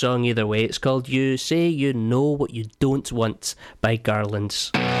play you this song either way. It's called You Say You Know What You Don't Want by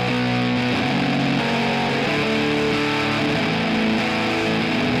Garlands.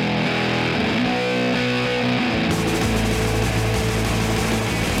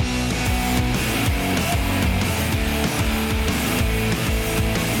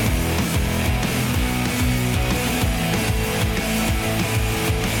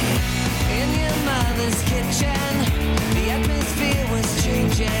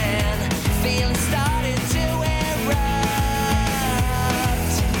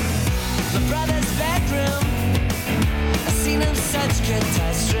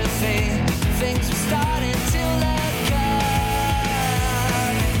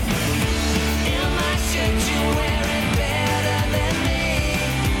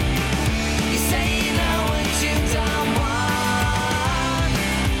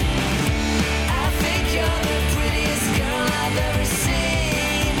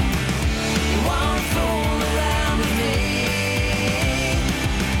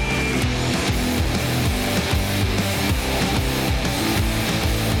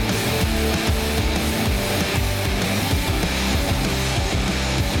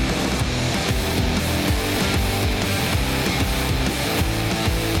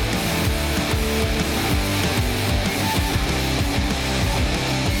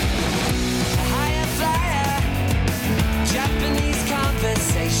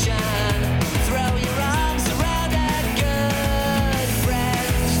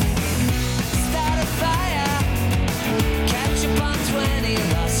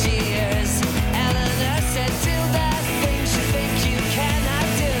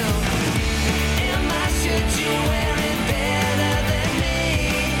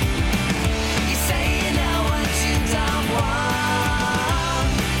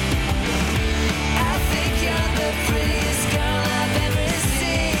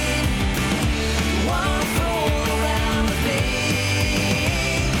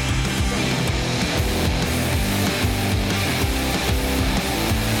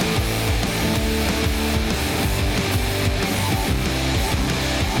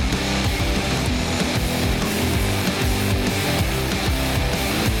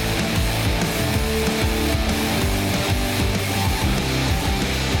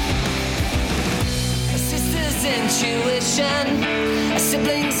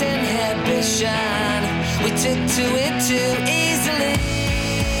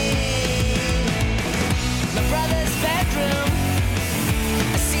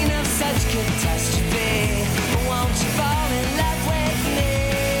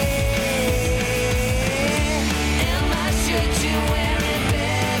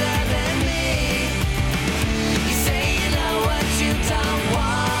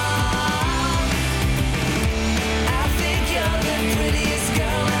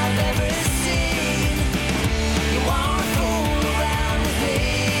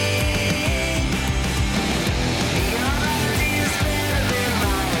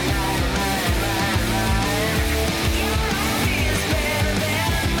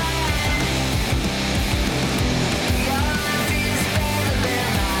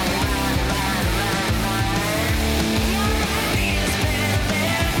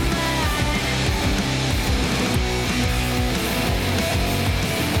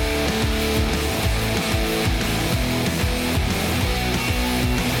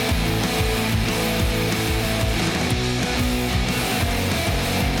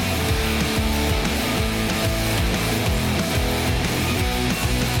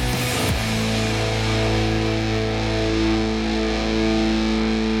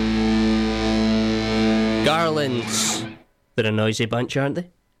 Garlands. They're a noisy bunch, aren't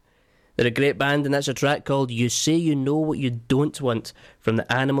they? They're a great band, and that's a track called You Say You Know What You Don't Want from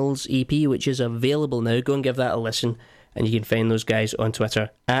the Animals EP, which is available now. Go and give that a listen. and you can find those guys on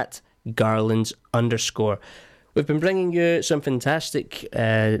Twitter at Garlands_. We've been bringing you some fantastic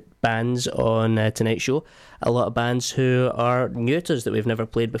bands on tonight's show. A lot of bands who are new to us that we've never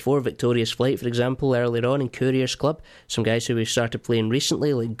played before. Victorious Flight, for example, earlier on, and Couriers Club. Some guys who we've started playing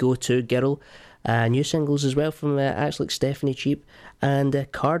recently, like Go To Girl. New singles as well from acts like Stephanie Cheap and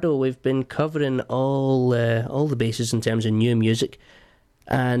Cardo. We've been covering all the bases in terms of new music.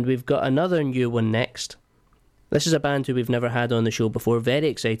 And we've got another new one next. This is a band who we've never had on the show before. Very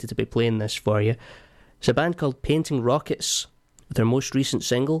excited to be playing this for you. It's a band called Painting Rockets. Their most recent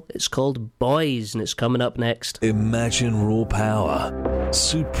single, it's called Boys, and it's coming up next. Imagine raw power,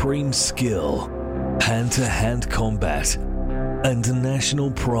 supreme skill, hand-to-hand combat, and national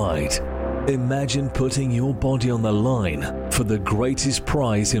pride. Imagine putting your body on the line for the greatest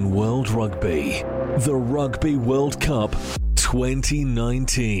prize in world rugby, the Rugby World Cup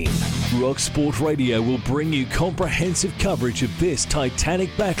 2019. RockSport Radio will bring you comprehensive coverage of this titanic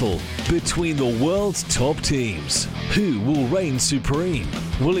battle between the world's top teams. Who will reign supreme?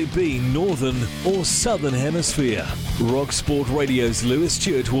 Will it be Northern or Southern Hemisphere? RockSport Radio's Lewis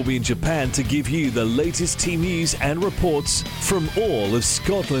Stewart will be in Japan to give you the latest team news and reports from all of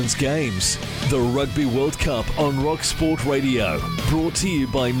Scotland's games. The Rugby World Cup on RockSport Radio, brought to you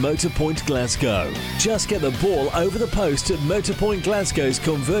by Motorpoint Glasgow. Just get the ball over the post at Motorpoint Glasgow's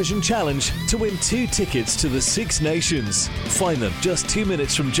Conversion Challenge to win 2 tickets to the Six Nations. Find them just 2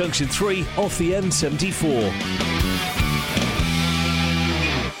 minutes from Junction 3 off the M74.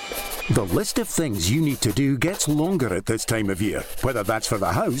 The list of things you need to do gets longer at this time of year, whether that's for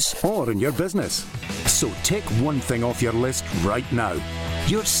the house or in your business. So take one thing off your list right now.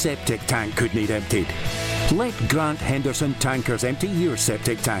 Your septic tank could need emptied. Let Grant Henderson Tankers empty your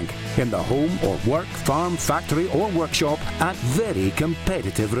septic tank in the home or work, farm, factory or workshop at very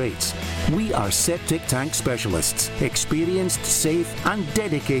competitive rates. We are septic tank specialists, experienced, safe and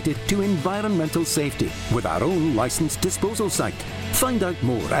dedicated to environmental safety with our own licensed disposal site. Find out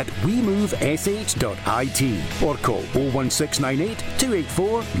more at wemovesh.it or call 01698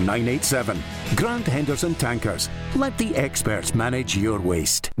 284 987. Grant Henderson Tankers. Let the experts manage your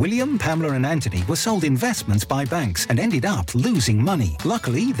waste. William, Pamela and Anthony were sold investments by banks and ended up losing money.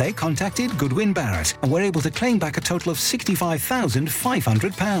 Luckily, they contacted Goodwin Barrett and were able to claim back a total of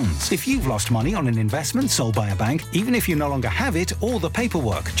 £65,500. If you've lost money on an investment sold by a bank, even if you no longer have it or the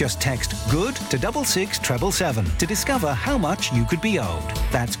paperwork, just text GOOD to 66777 to discover how much you could be owed.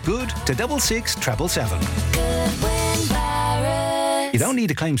 That's GOOD to 66777. Goodwin Barrett. You don't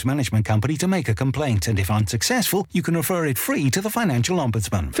need a claims management company to make a complaint, and if unsuccessful, you can refer it free to the Financial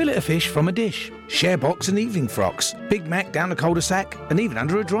Ombudsman. Fillet of fish from a dish, share box and evening frocks, Big Mac down a cul-de-sac and even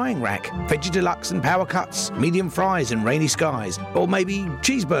under a drying rack, veggie deluxe and power cuts, medium fries in rainy skies, or maybe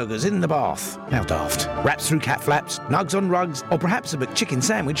cheeseburgers in the bath. How daft. Wraps through cat flaps, nugs on rugs, or perhaps a McChicken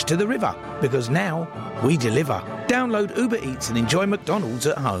sandwich to the river, because now we deliver. Download Uber Eats and enjoy McDonald's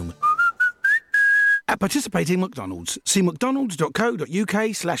at home. At participating McDonald's, see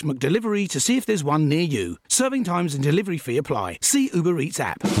mcdonalds.co.uk/McDelivery to see if there's one near you. Serving times and delivery fee apply. See Uber Eats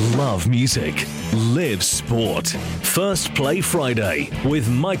app. Love music, live sport. First Play Friday with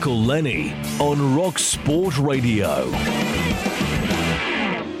Michael Lennie on RockSport Radio.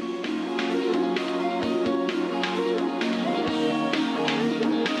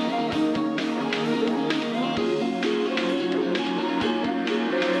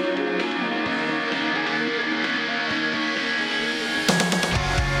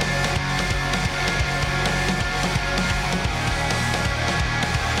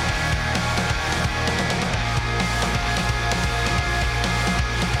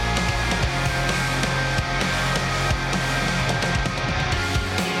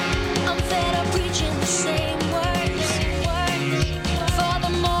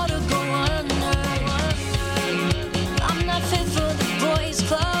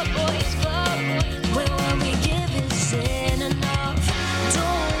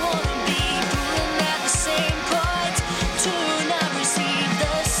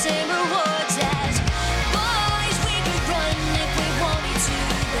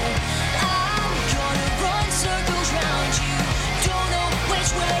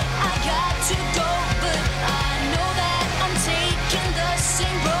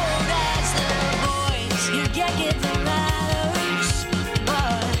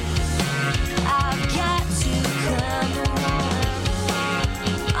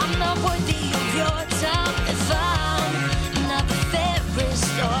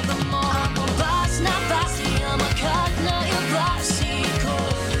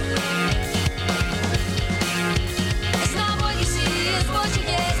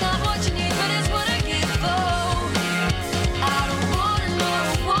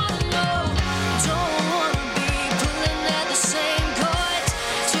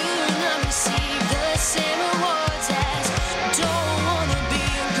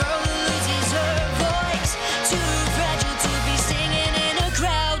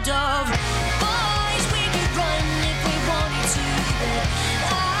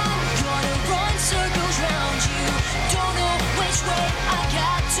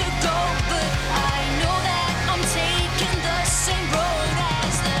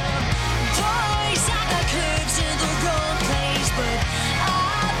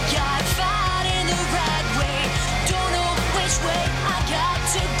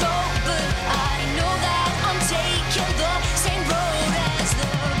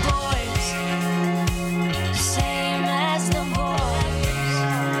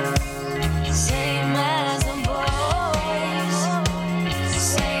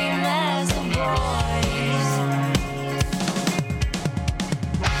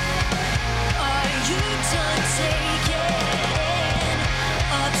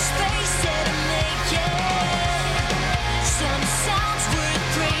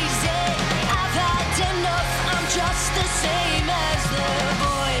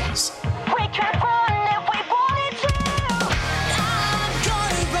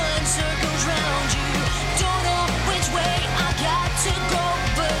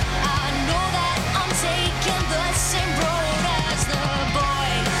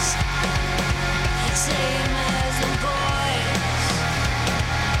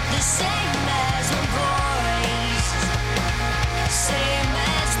 same as the boys. Same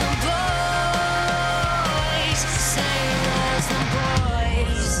as the boys. Same as the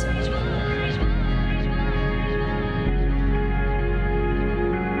boys.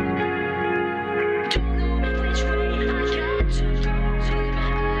 Don't know which way I got to go.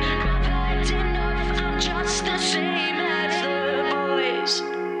 Not bad enough, I'm just the same as the boys.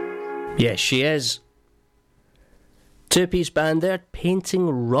 Yes, she is. Two-piece band there, Painting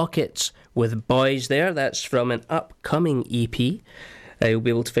Rockets with Boys there. That's from an upcoming EP. You'll be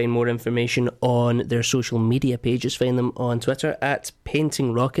able to find more information on their social media pages. Find them on Twitter at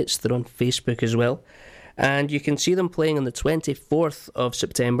Painting Rockets. They're on Facebook as well. And you can see them playing on the 24th of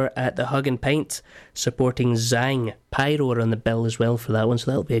September at the Hug and Pint, supporting Zang. Pyro are on the bill as well for that one, so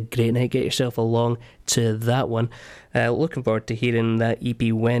that'll be a great night. Get yourself along to that one. Looking forward to hearing that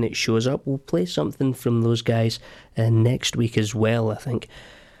EP when it shows up. We'll play something from those guys next week as well, I think.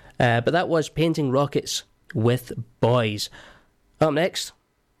 But that was Painting Rockets with Boys. Up next,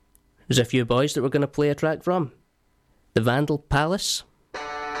 there's a few boys that we're going to play a track from. The Vandal Palace.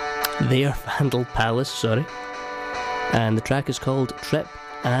 Their Vandal Palace, sorry. And the track is called Trip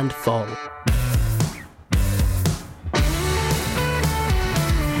and Fall.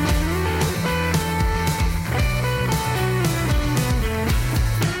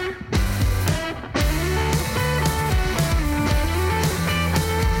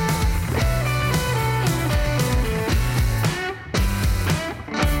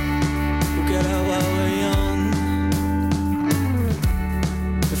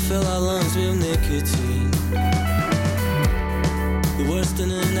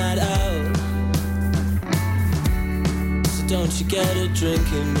 Don't you get a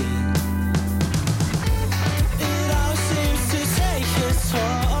drink in me? It all seems to take its toll,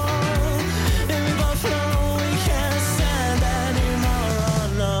 and we both know we can't stand anymore. Oh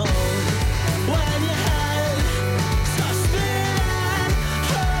no. When your head starts spinning,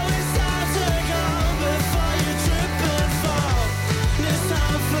 oh, it's time to go before you trip and fall. And it's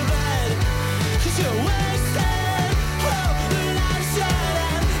time for bed, 'cause you're wasted. Oh, the light's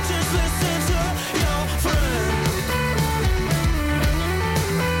shining, just listen to your friend.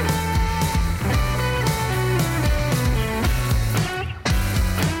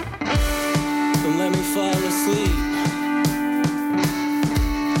 Fall asleep,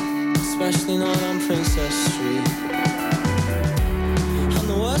 especially not on Princess Street. I'm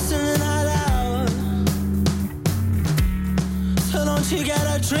the worst in the night out, so don't you get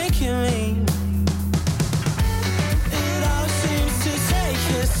a drink in me? It all seems to take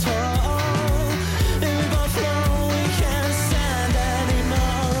its toll, and we both know we can't stand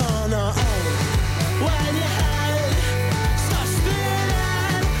anymore. Oh no. When your head starts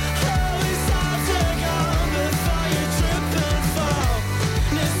spinning, oh, it's time to go before you trip and fall.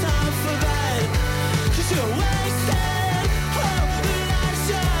 And it's time for bed, 'cause you're wasted. Oh, the light's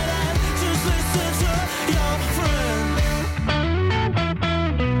shining, just listen to your friend.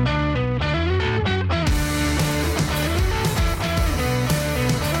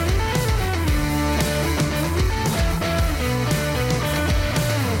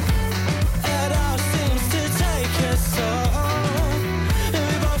 It all seems to take its toll, and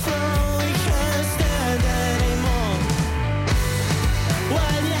we both know we can't stand anymore.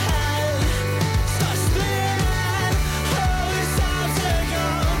 When your head starts spinning, oh, it's time to go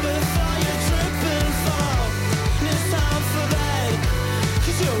before you trip and fall. And it's time for bed,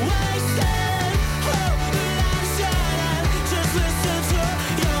 'cause you're wasted. Oh, the light's shining, just listen to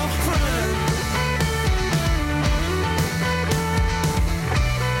your friend.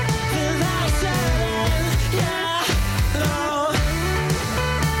 The light's shining, yeah, no.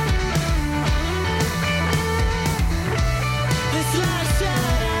 This light's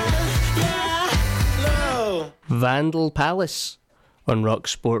shining, yeah, no. Vandal Palace on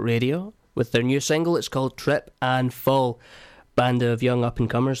RockSport Radio with their new single. It's called Trip and Fall. Band of young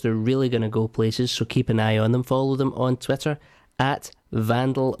up-and-comers. They're really going to go places, so keep an eye on them. Follow them on Twitter at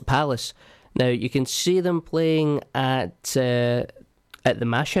Vandal Palace. Now, you can see them playing at the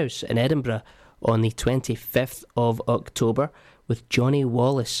Mash House in Edinburgh on the 25th of October with Johnny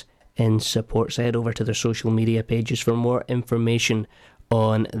Wallace in support. So head over to their social media pages for more information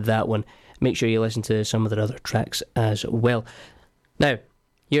on that one. Make sure you listen to some of their other tracks as well. Now,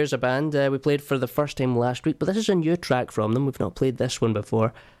 here's a band we played for the first time last week, but this is a new track from them. We've not played this one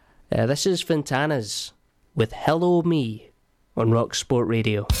before. This is Fontana's with Hello Me on RockSport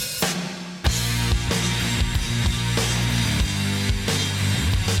Radio.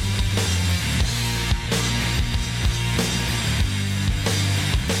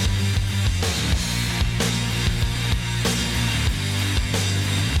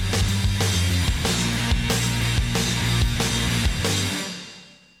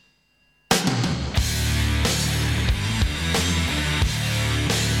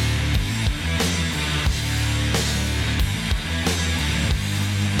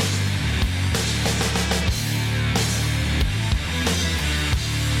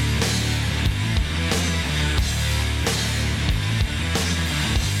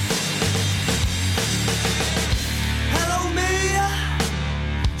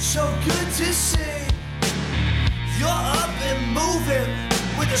 so good to see. You're up and moving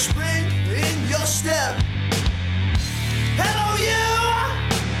with a spring in your step. Hello you,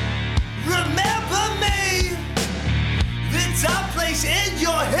 remember me? The dark place in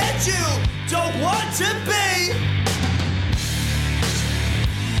your head you don't want to be.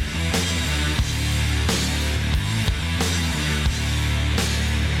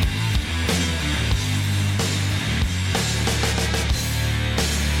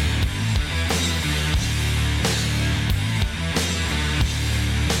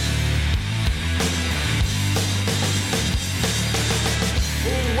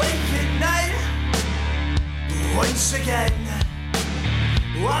 Once again,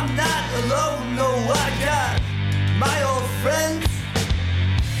 I'm not alone, no, I got my old friend.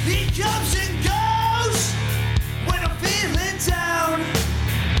 He comes and goes when I'm feeling down.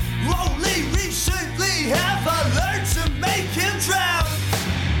 Only recently have I learned to make him drown.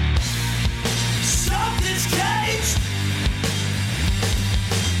 Something's caged.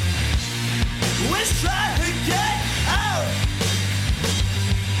 Let's try to get out.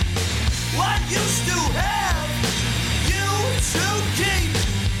 What used to have to keep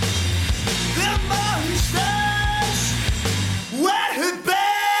the monsters where it be.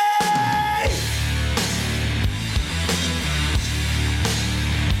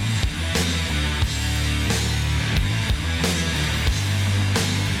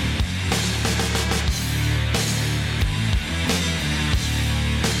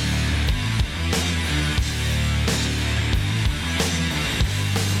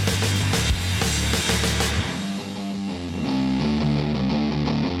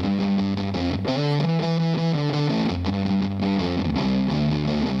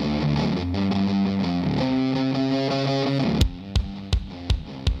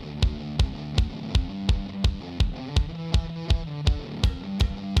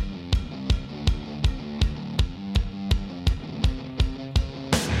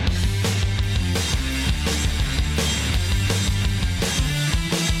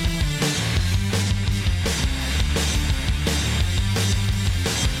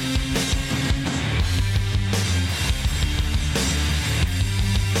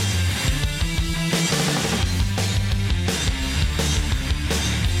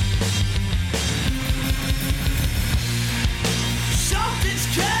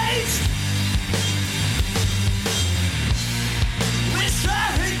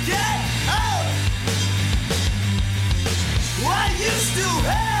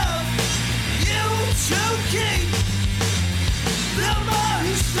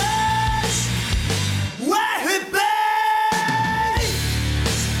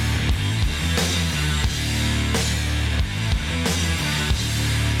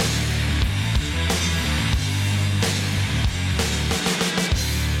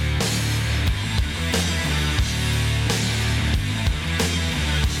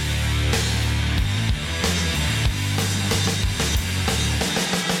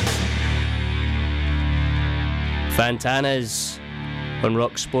 Fantana's on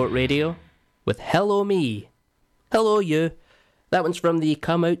RockSport Radio with Hello Me, Hello You. That one's from the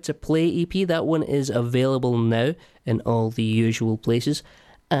Come Out to Play EP. That one is available now in all the usual places.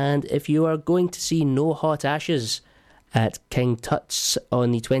 And if you are going to see No Hot Ashes at King Tut's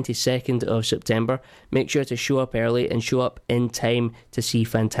on the 22nd of September, make sure to show up early and show up in time to see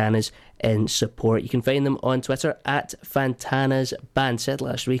Fantana's in support. You can find them on Twitter at Fantana's Band. Said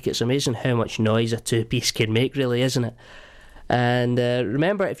last week, it's amazing how much noise a two-piece can make, really, isn't it? And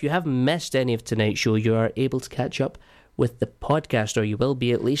remember, if you haven't missed any of tonight's show, you are able to catch up with the podcast, or you will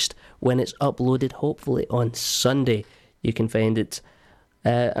be at least when it's uploaded, hopefully on Sunday. You can find it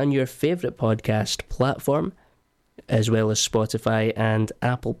on your favourite podcast platform, as well as Spotify and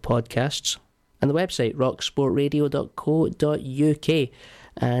Apple Podcasts, and the website rocksportradio.co.uk.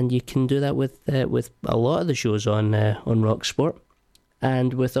 And you can do that with a lot of the shows on RockSport,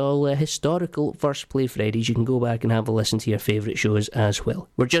 and with all historical First Play Fridays. You can go back and have a listen to your favourite shows as well.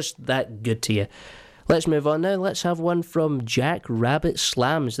 We're just that good to you. Let's move on now. Let's have one from Jack Rabbit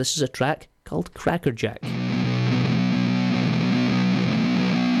Slams. This is a track called Crackerjack.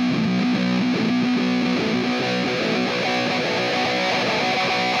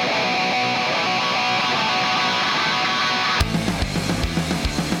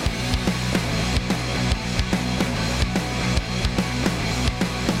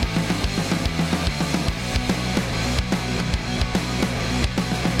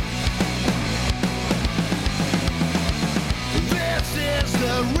 This is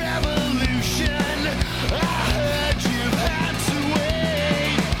the revolution.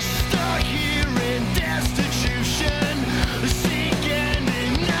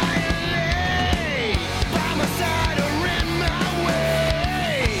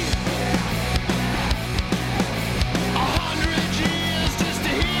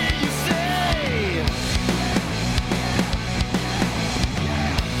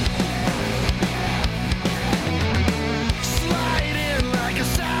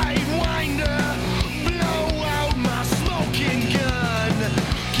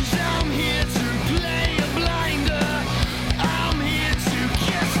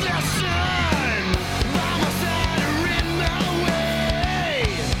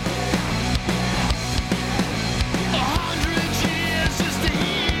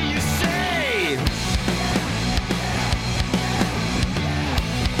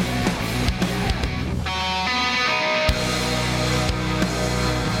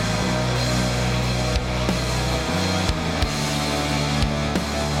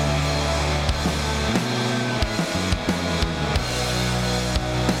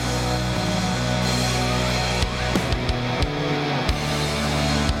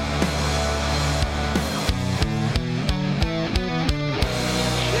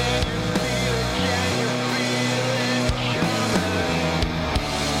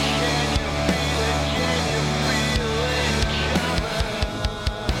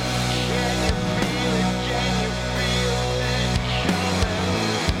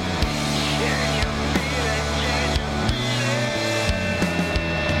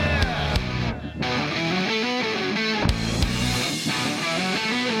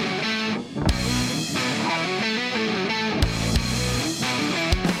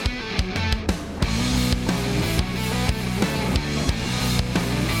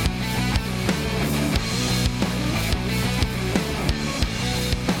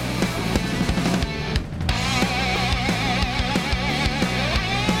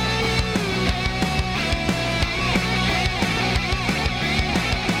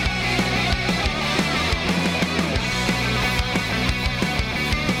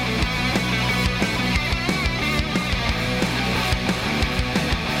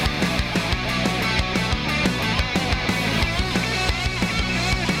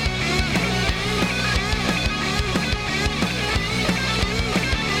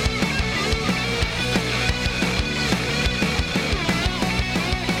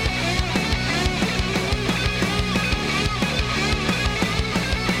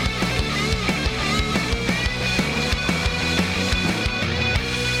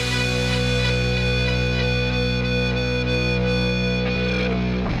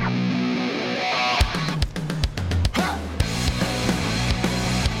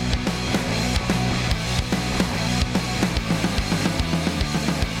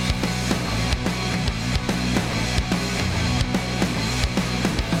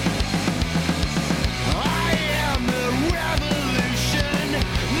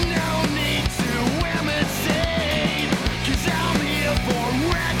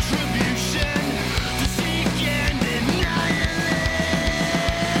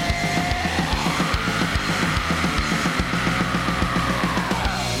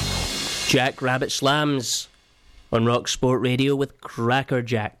 Jack Rabbit Slams on RockSport Radio with Cracker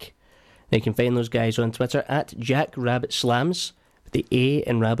Jack. Now you can find those guys on Twitter at Jack Rabbit Slams. The A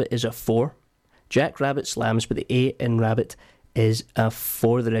in Rabbit is a 4. Jack Rabbit Slams, but the A in Rabbit is a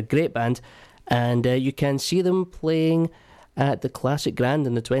 4. They're a great band, and you can see them playing at the Classic Grand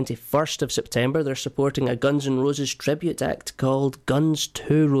on the 21st of September. They're supporting a Guns N' Roses tribute act called Guns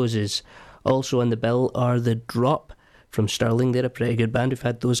to Roses. Also on the bill are The Drop from Stirling. They're a pretty good band. We've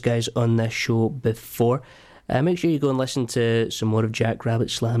had those guys on this show before. Make sure you go and listen to some more of Jack Rabbit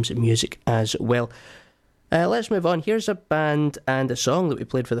Slam's music as well. Let's move on. Here's a band and a song that we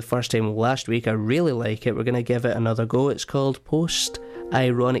played for the first time last week. I really like it. We're going to give it another go. It's called Post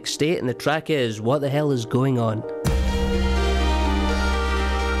Ironic State, and the track is What the Hell Is Going On?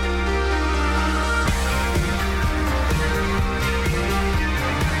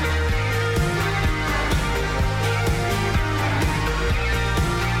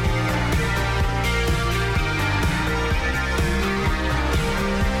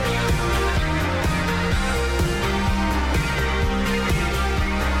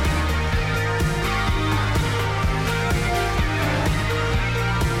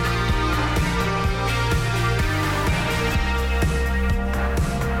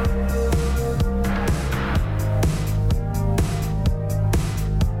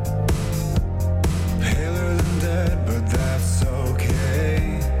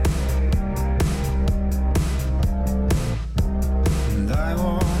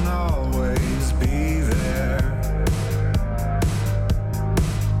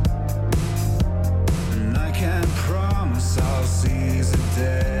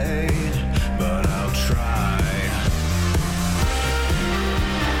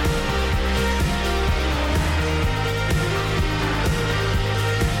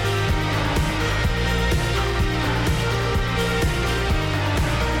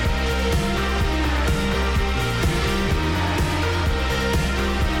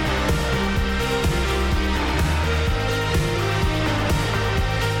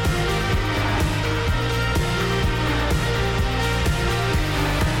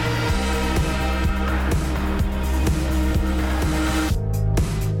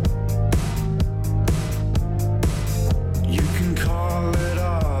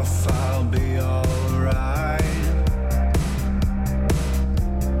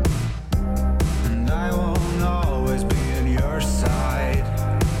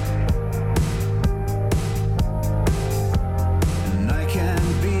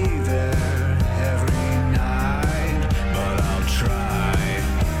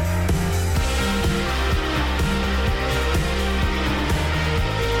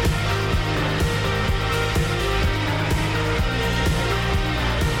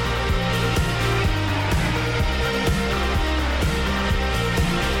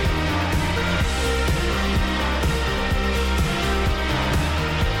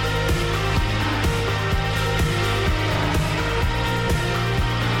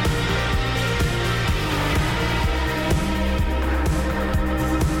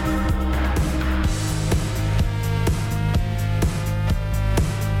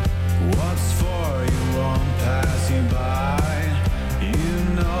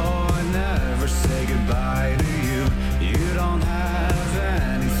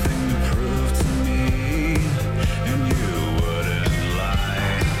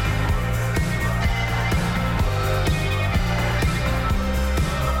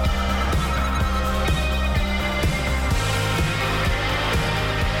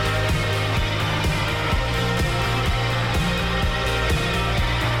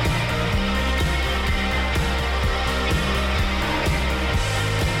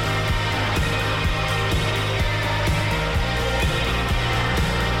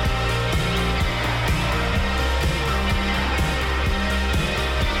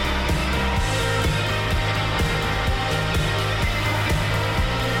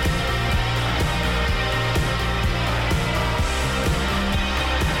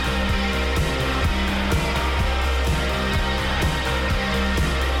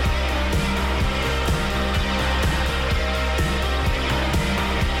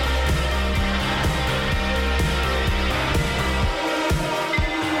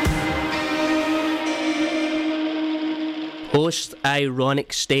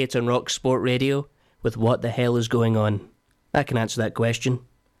 Post-ironic state on RockSport Radio with What the Hell Is Going On? I can answer that question.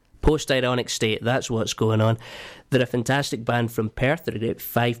 Post-ironic state, that's what's going on. They're a fantastic band from Perth. They're a great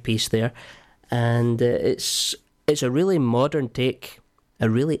 5-piece there. And it's a really modern take, a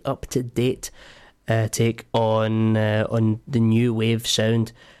really up-to-date take on the new wave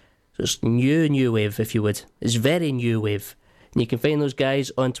sound. So it's new wave, if you would. It's very new wave. And you can find those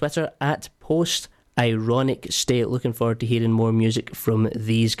guys on Twitter at PostIronicState. Looking forward to hearing more music from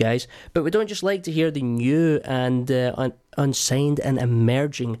these guys. But we don't just like to hear the new and unsigned and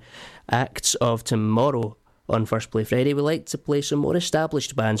emerging acts of tomorrow on First Play Friday. We like to play some more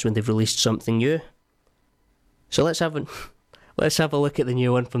established bands when they've released something new. So let's have a look at the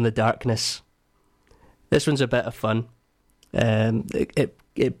new one from The Darkness. This one's a bit of fun.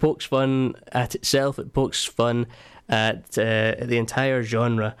 It pokes fun at itself. It pokes fun at the entire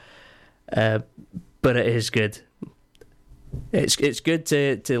genre, but it is good. It's good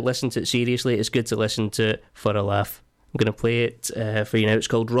to listen to it seriously. It's good to listen to it for a laugh. I'm going to play it for you now. It's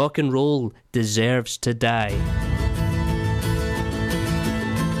called Rock and Roll Deserves to Die.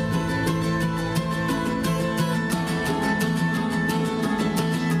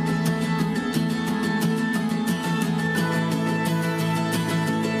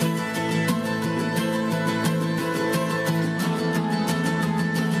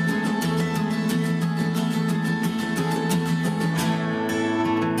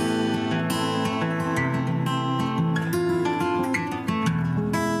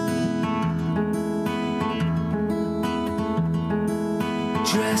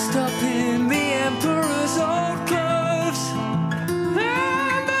 Dressed up in the emperor's old clothes, and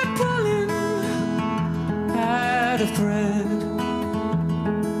they're pulling at a thread.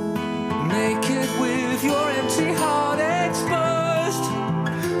 Naked with your empty heart exposed,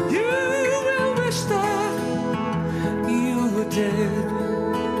 you will wish that you were dead.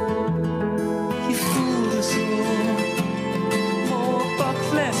 You fooled us all for a buck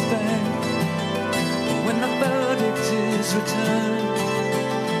less bang. When the verdict is returned,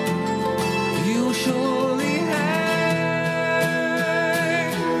 surely hang.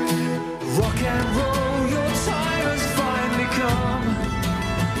 Rock and roll, your time has finally come.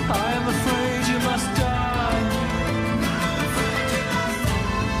 I am afraid you must die.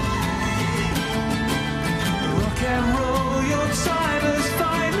 Rock and roll, your time has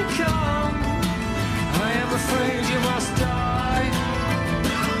finally come. I am afraid you must die.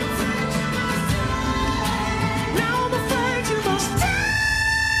 Now I'm afraid you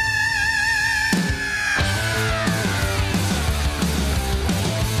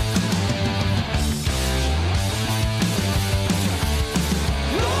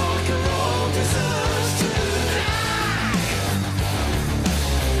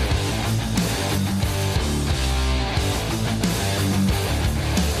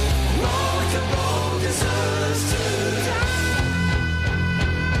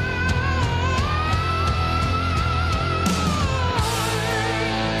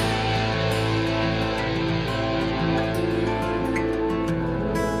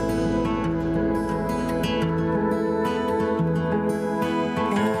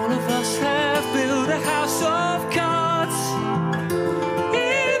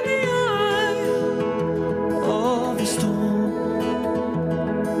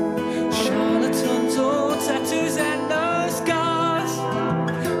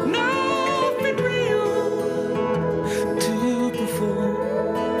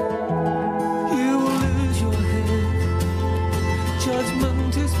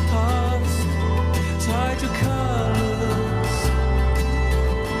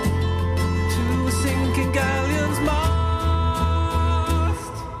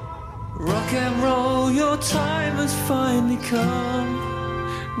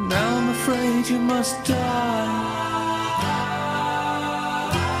must die.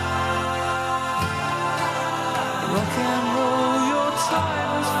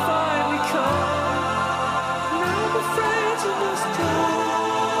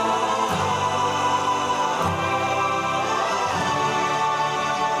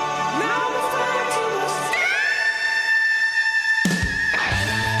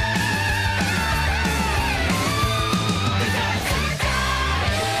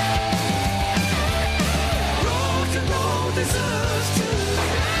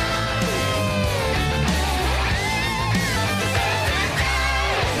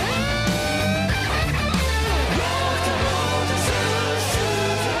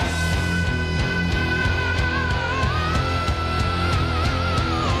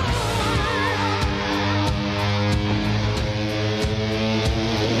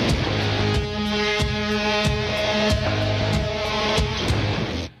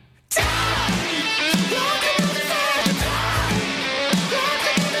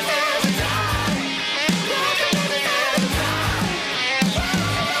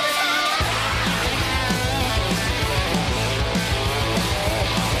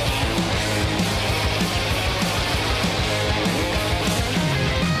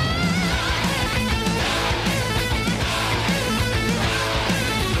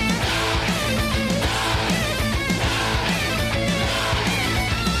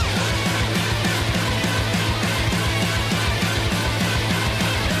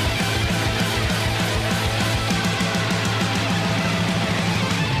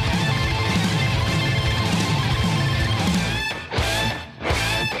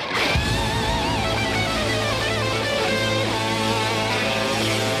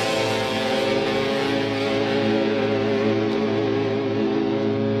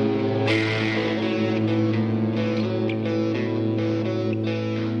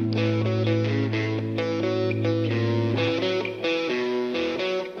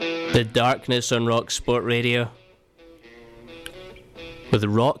 The Darkness on RockSport Radio. With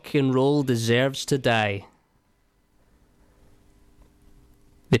Rock and Roll Deserves to Die.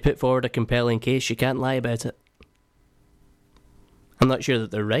 They put forward a compelling case, you can't lie about it. I'm not sure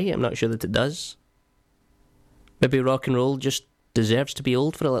that they're right, I'm not sure that it does. Maybe rock and roll just deserves to be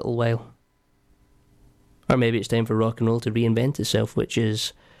old for a little while. Or maybe it's time for rock and roll to reinvent itself, which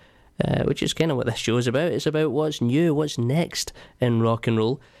is kind of what this show is about. It's about what's new, what's next in rock and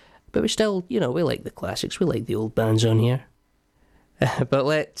roll. But we still, we like the classics, we like the old bands on here. But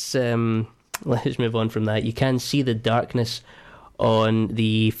let's move on from that. You can see The Darkness on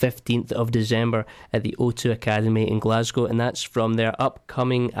the 15th of December at the O2 Academy in Glasgow, and that's from their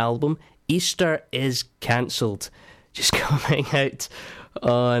upcoming album, Easter is Cancelled, just coming out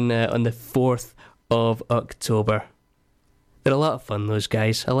on the 4th of October. They're a lot of fun, those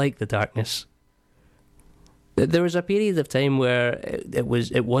guys. I like The Darkness. There was a period of time where it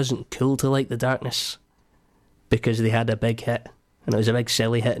wasn't cool to like The Darkness because they had a big hit, and it was a big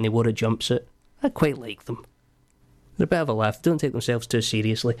silly hit, and they wore a jumpsuit. I quite like them. They're a bit of a laugh. Don't take themselves too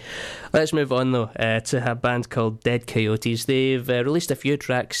seriously. Let's move on, though, to a band called Dead Coyotes. They've released a few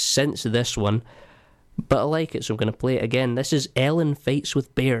tracks since this one, but I like it, so I'm going to play it again. This is Ellen Fights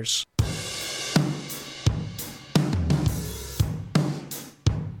with Bears.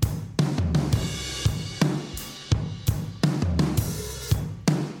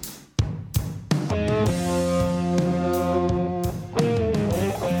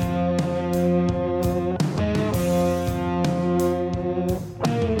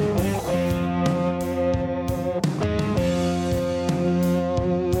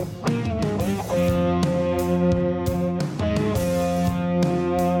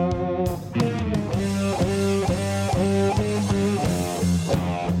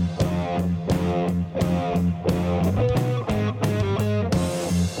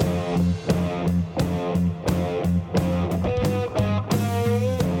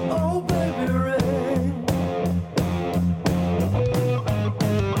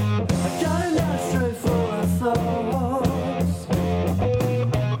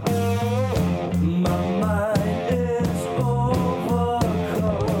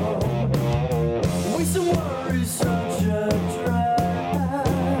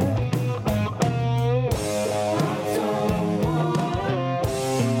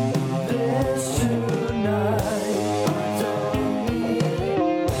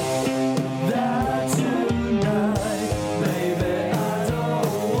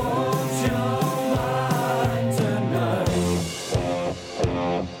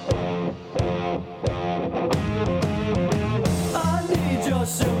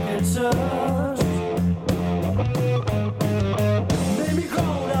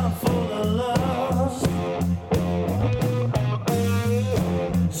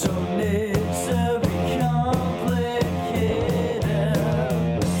 Tonight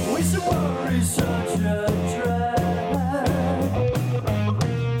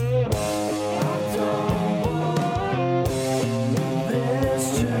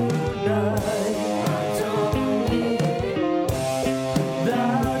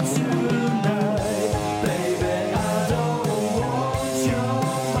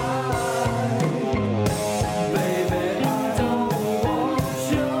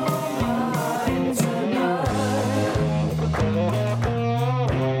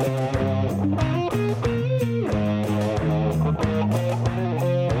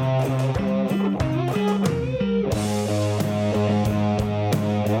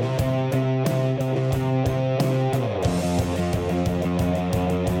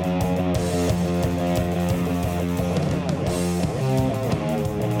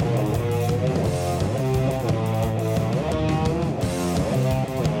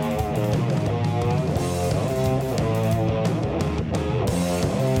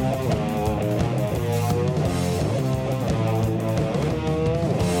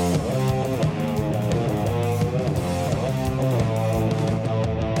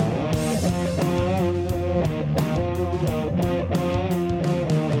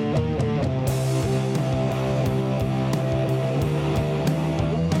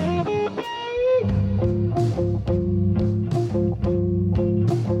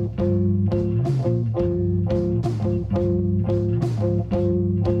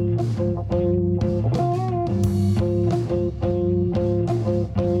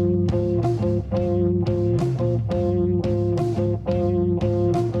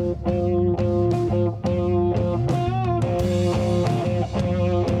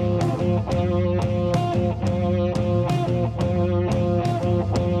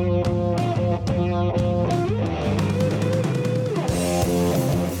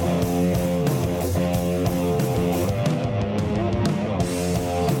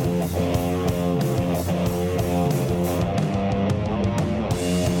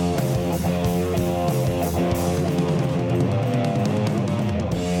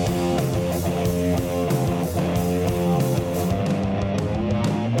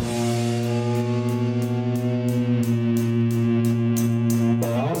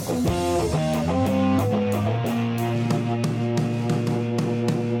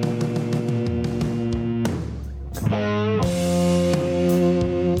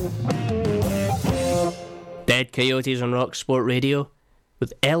Red Coyotes on RockSport Radio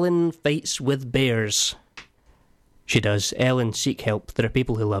with Ellen Fights with Bears. She does. Ellen, seek help. There are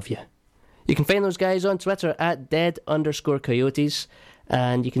people who love you. You can find those guys on Twitter at dead_coyotes,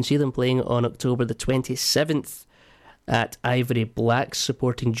 and you can see them playing on October the 27th at Ivory Blacks,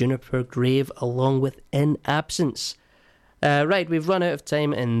 supporting Juniper Grave along with In Absence. Right, we've run out of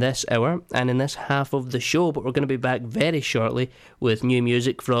time in this hour and in this half of the show, but we're going to be back very shortly with new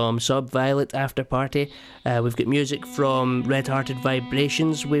music from Subviolet After Party. We've got music from Red Hearted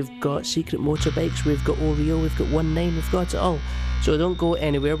Vibrations, we've got Secret Motorbikes, we've got Oreo, we've got 19, we've got it all. So don't go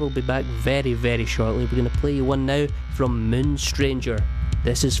anywhere, we'll be back very, very shortly. We're going to play you one now from Moon Stranger.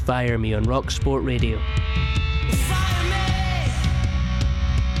 This is Fire Me on RockSport Radio.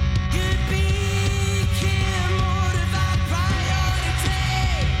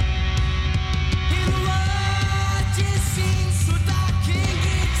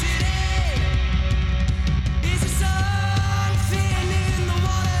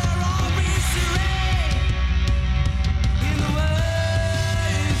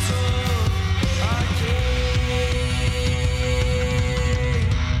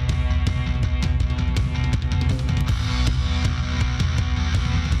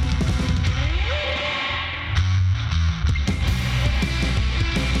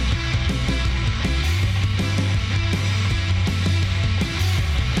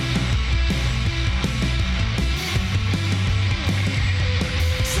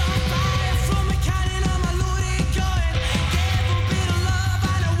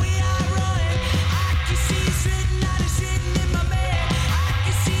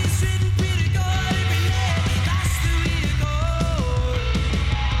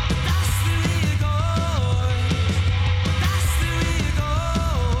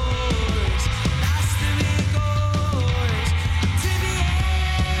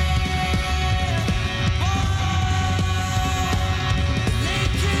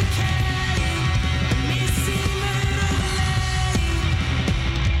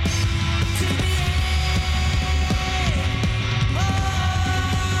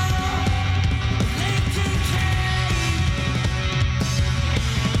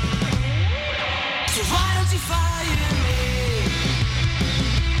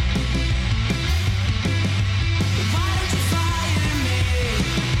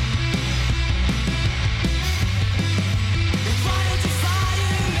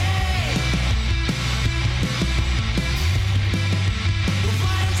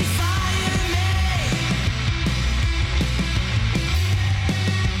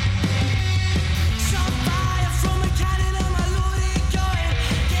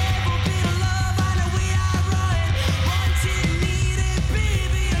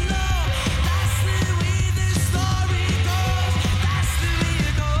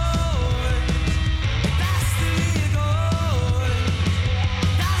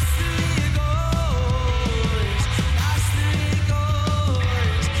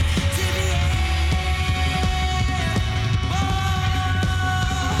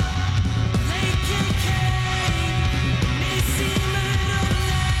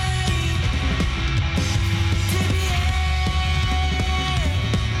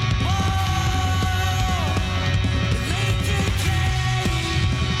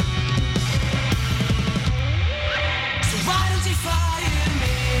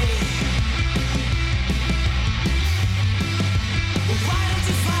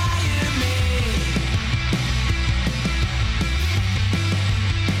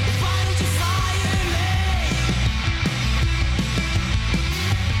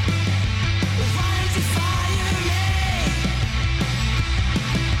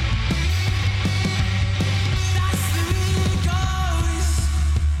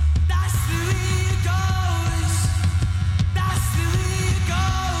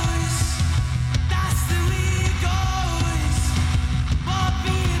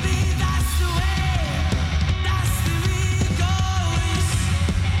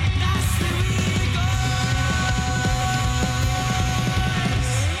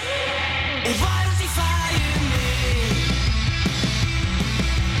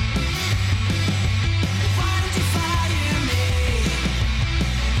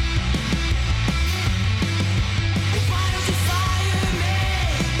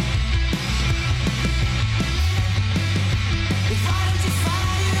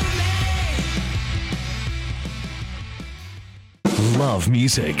 Love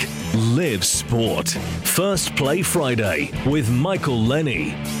music, live sport. First Play Friday with Michael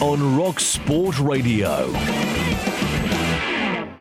Lennie on RockSport Radio.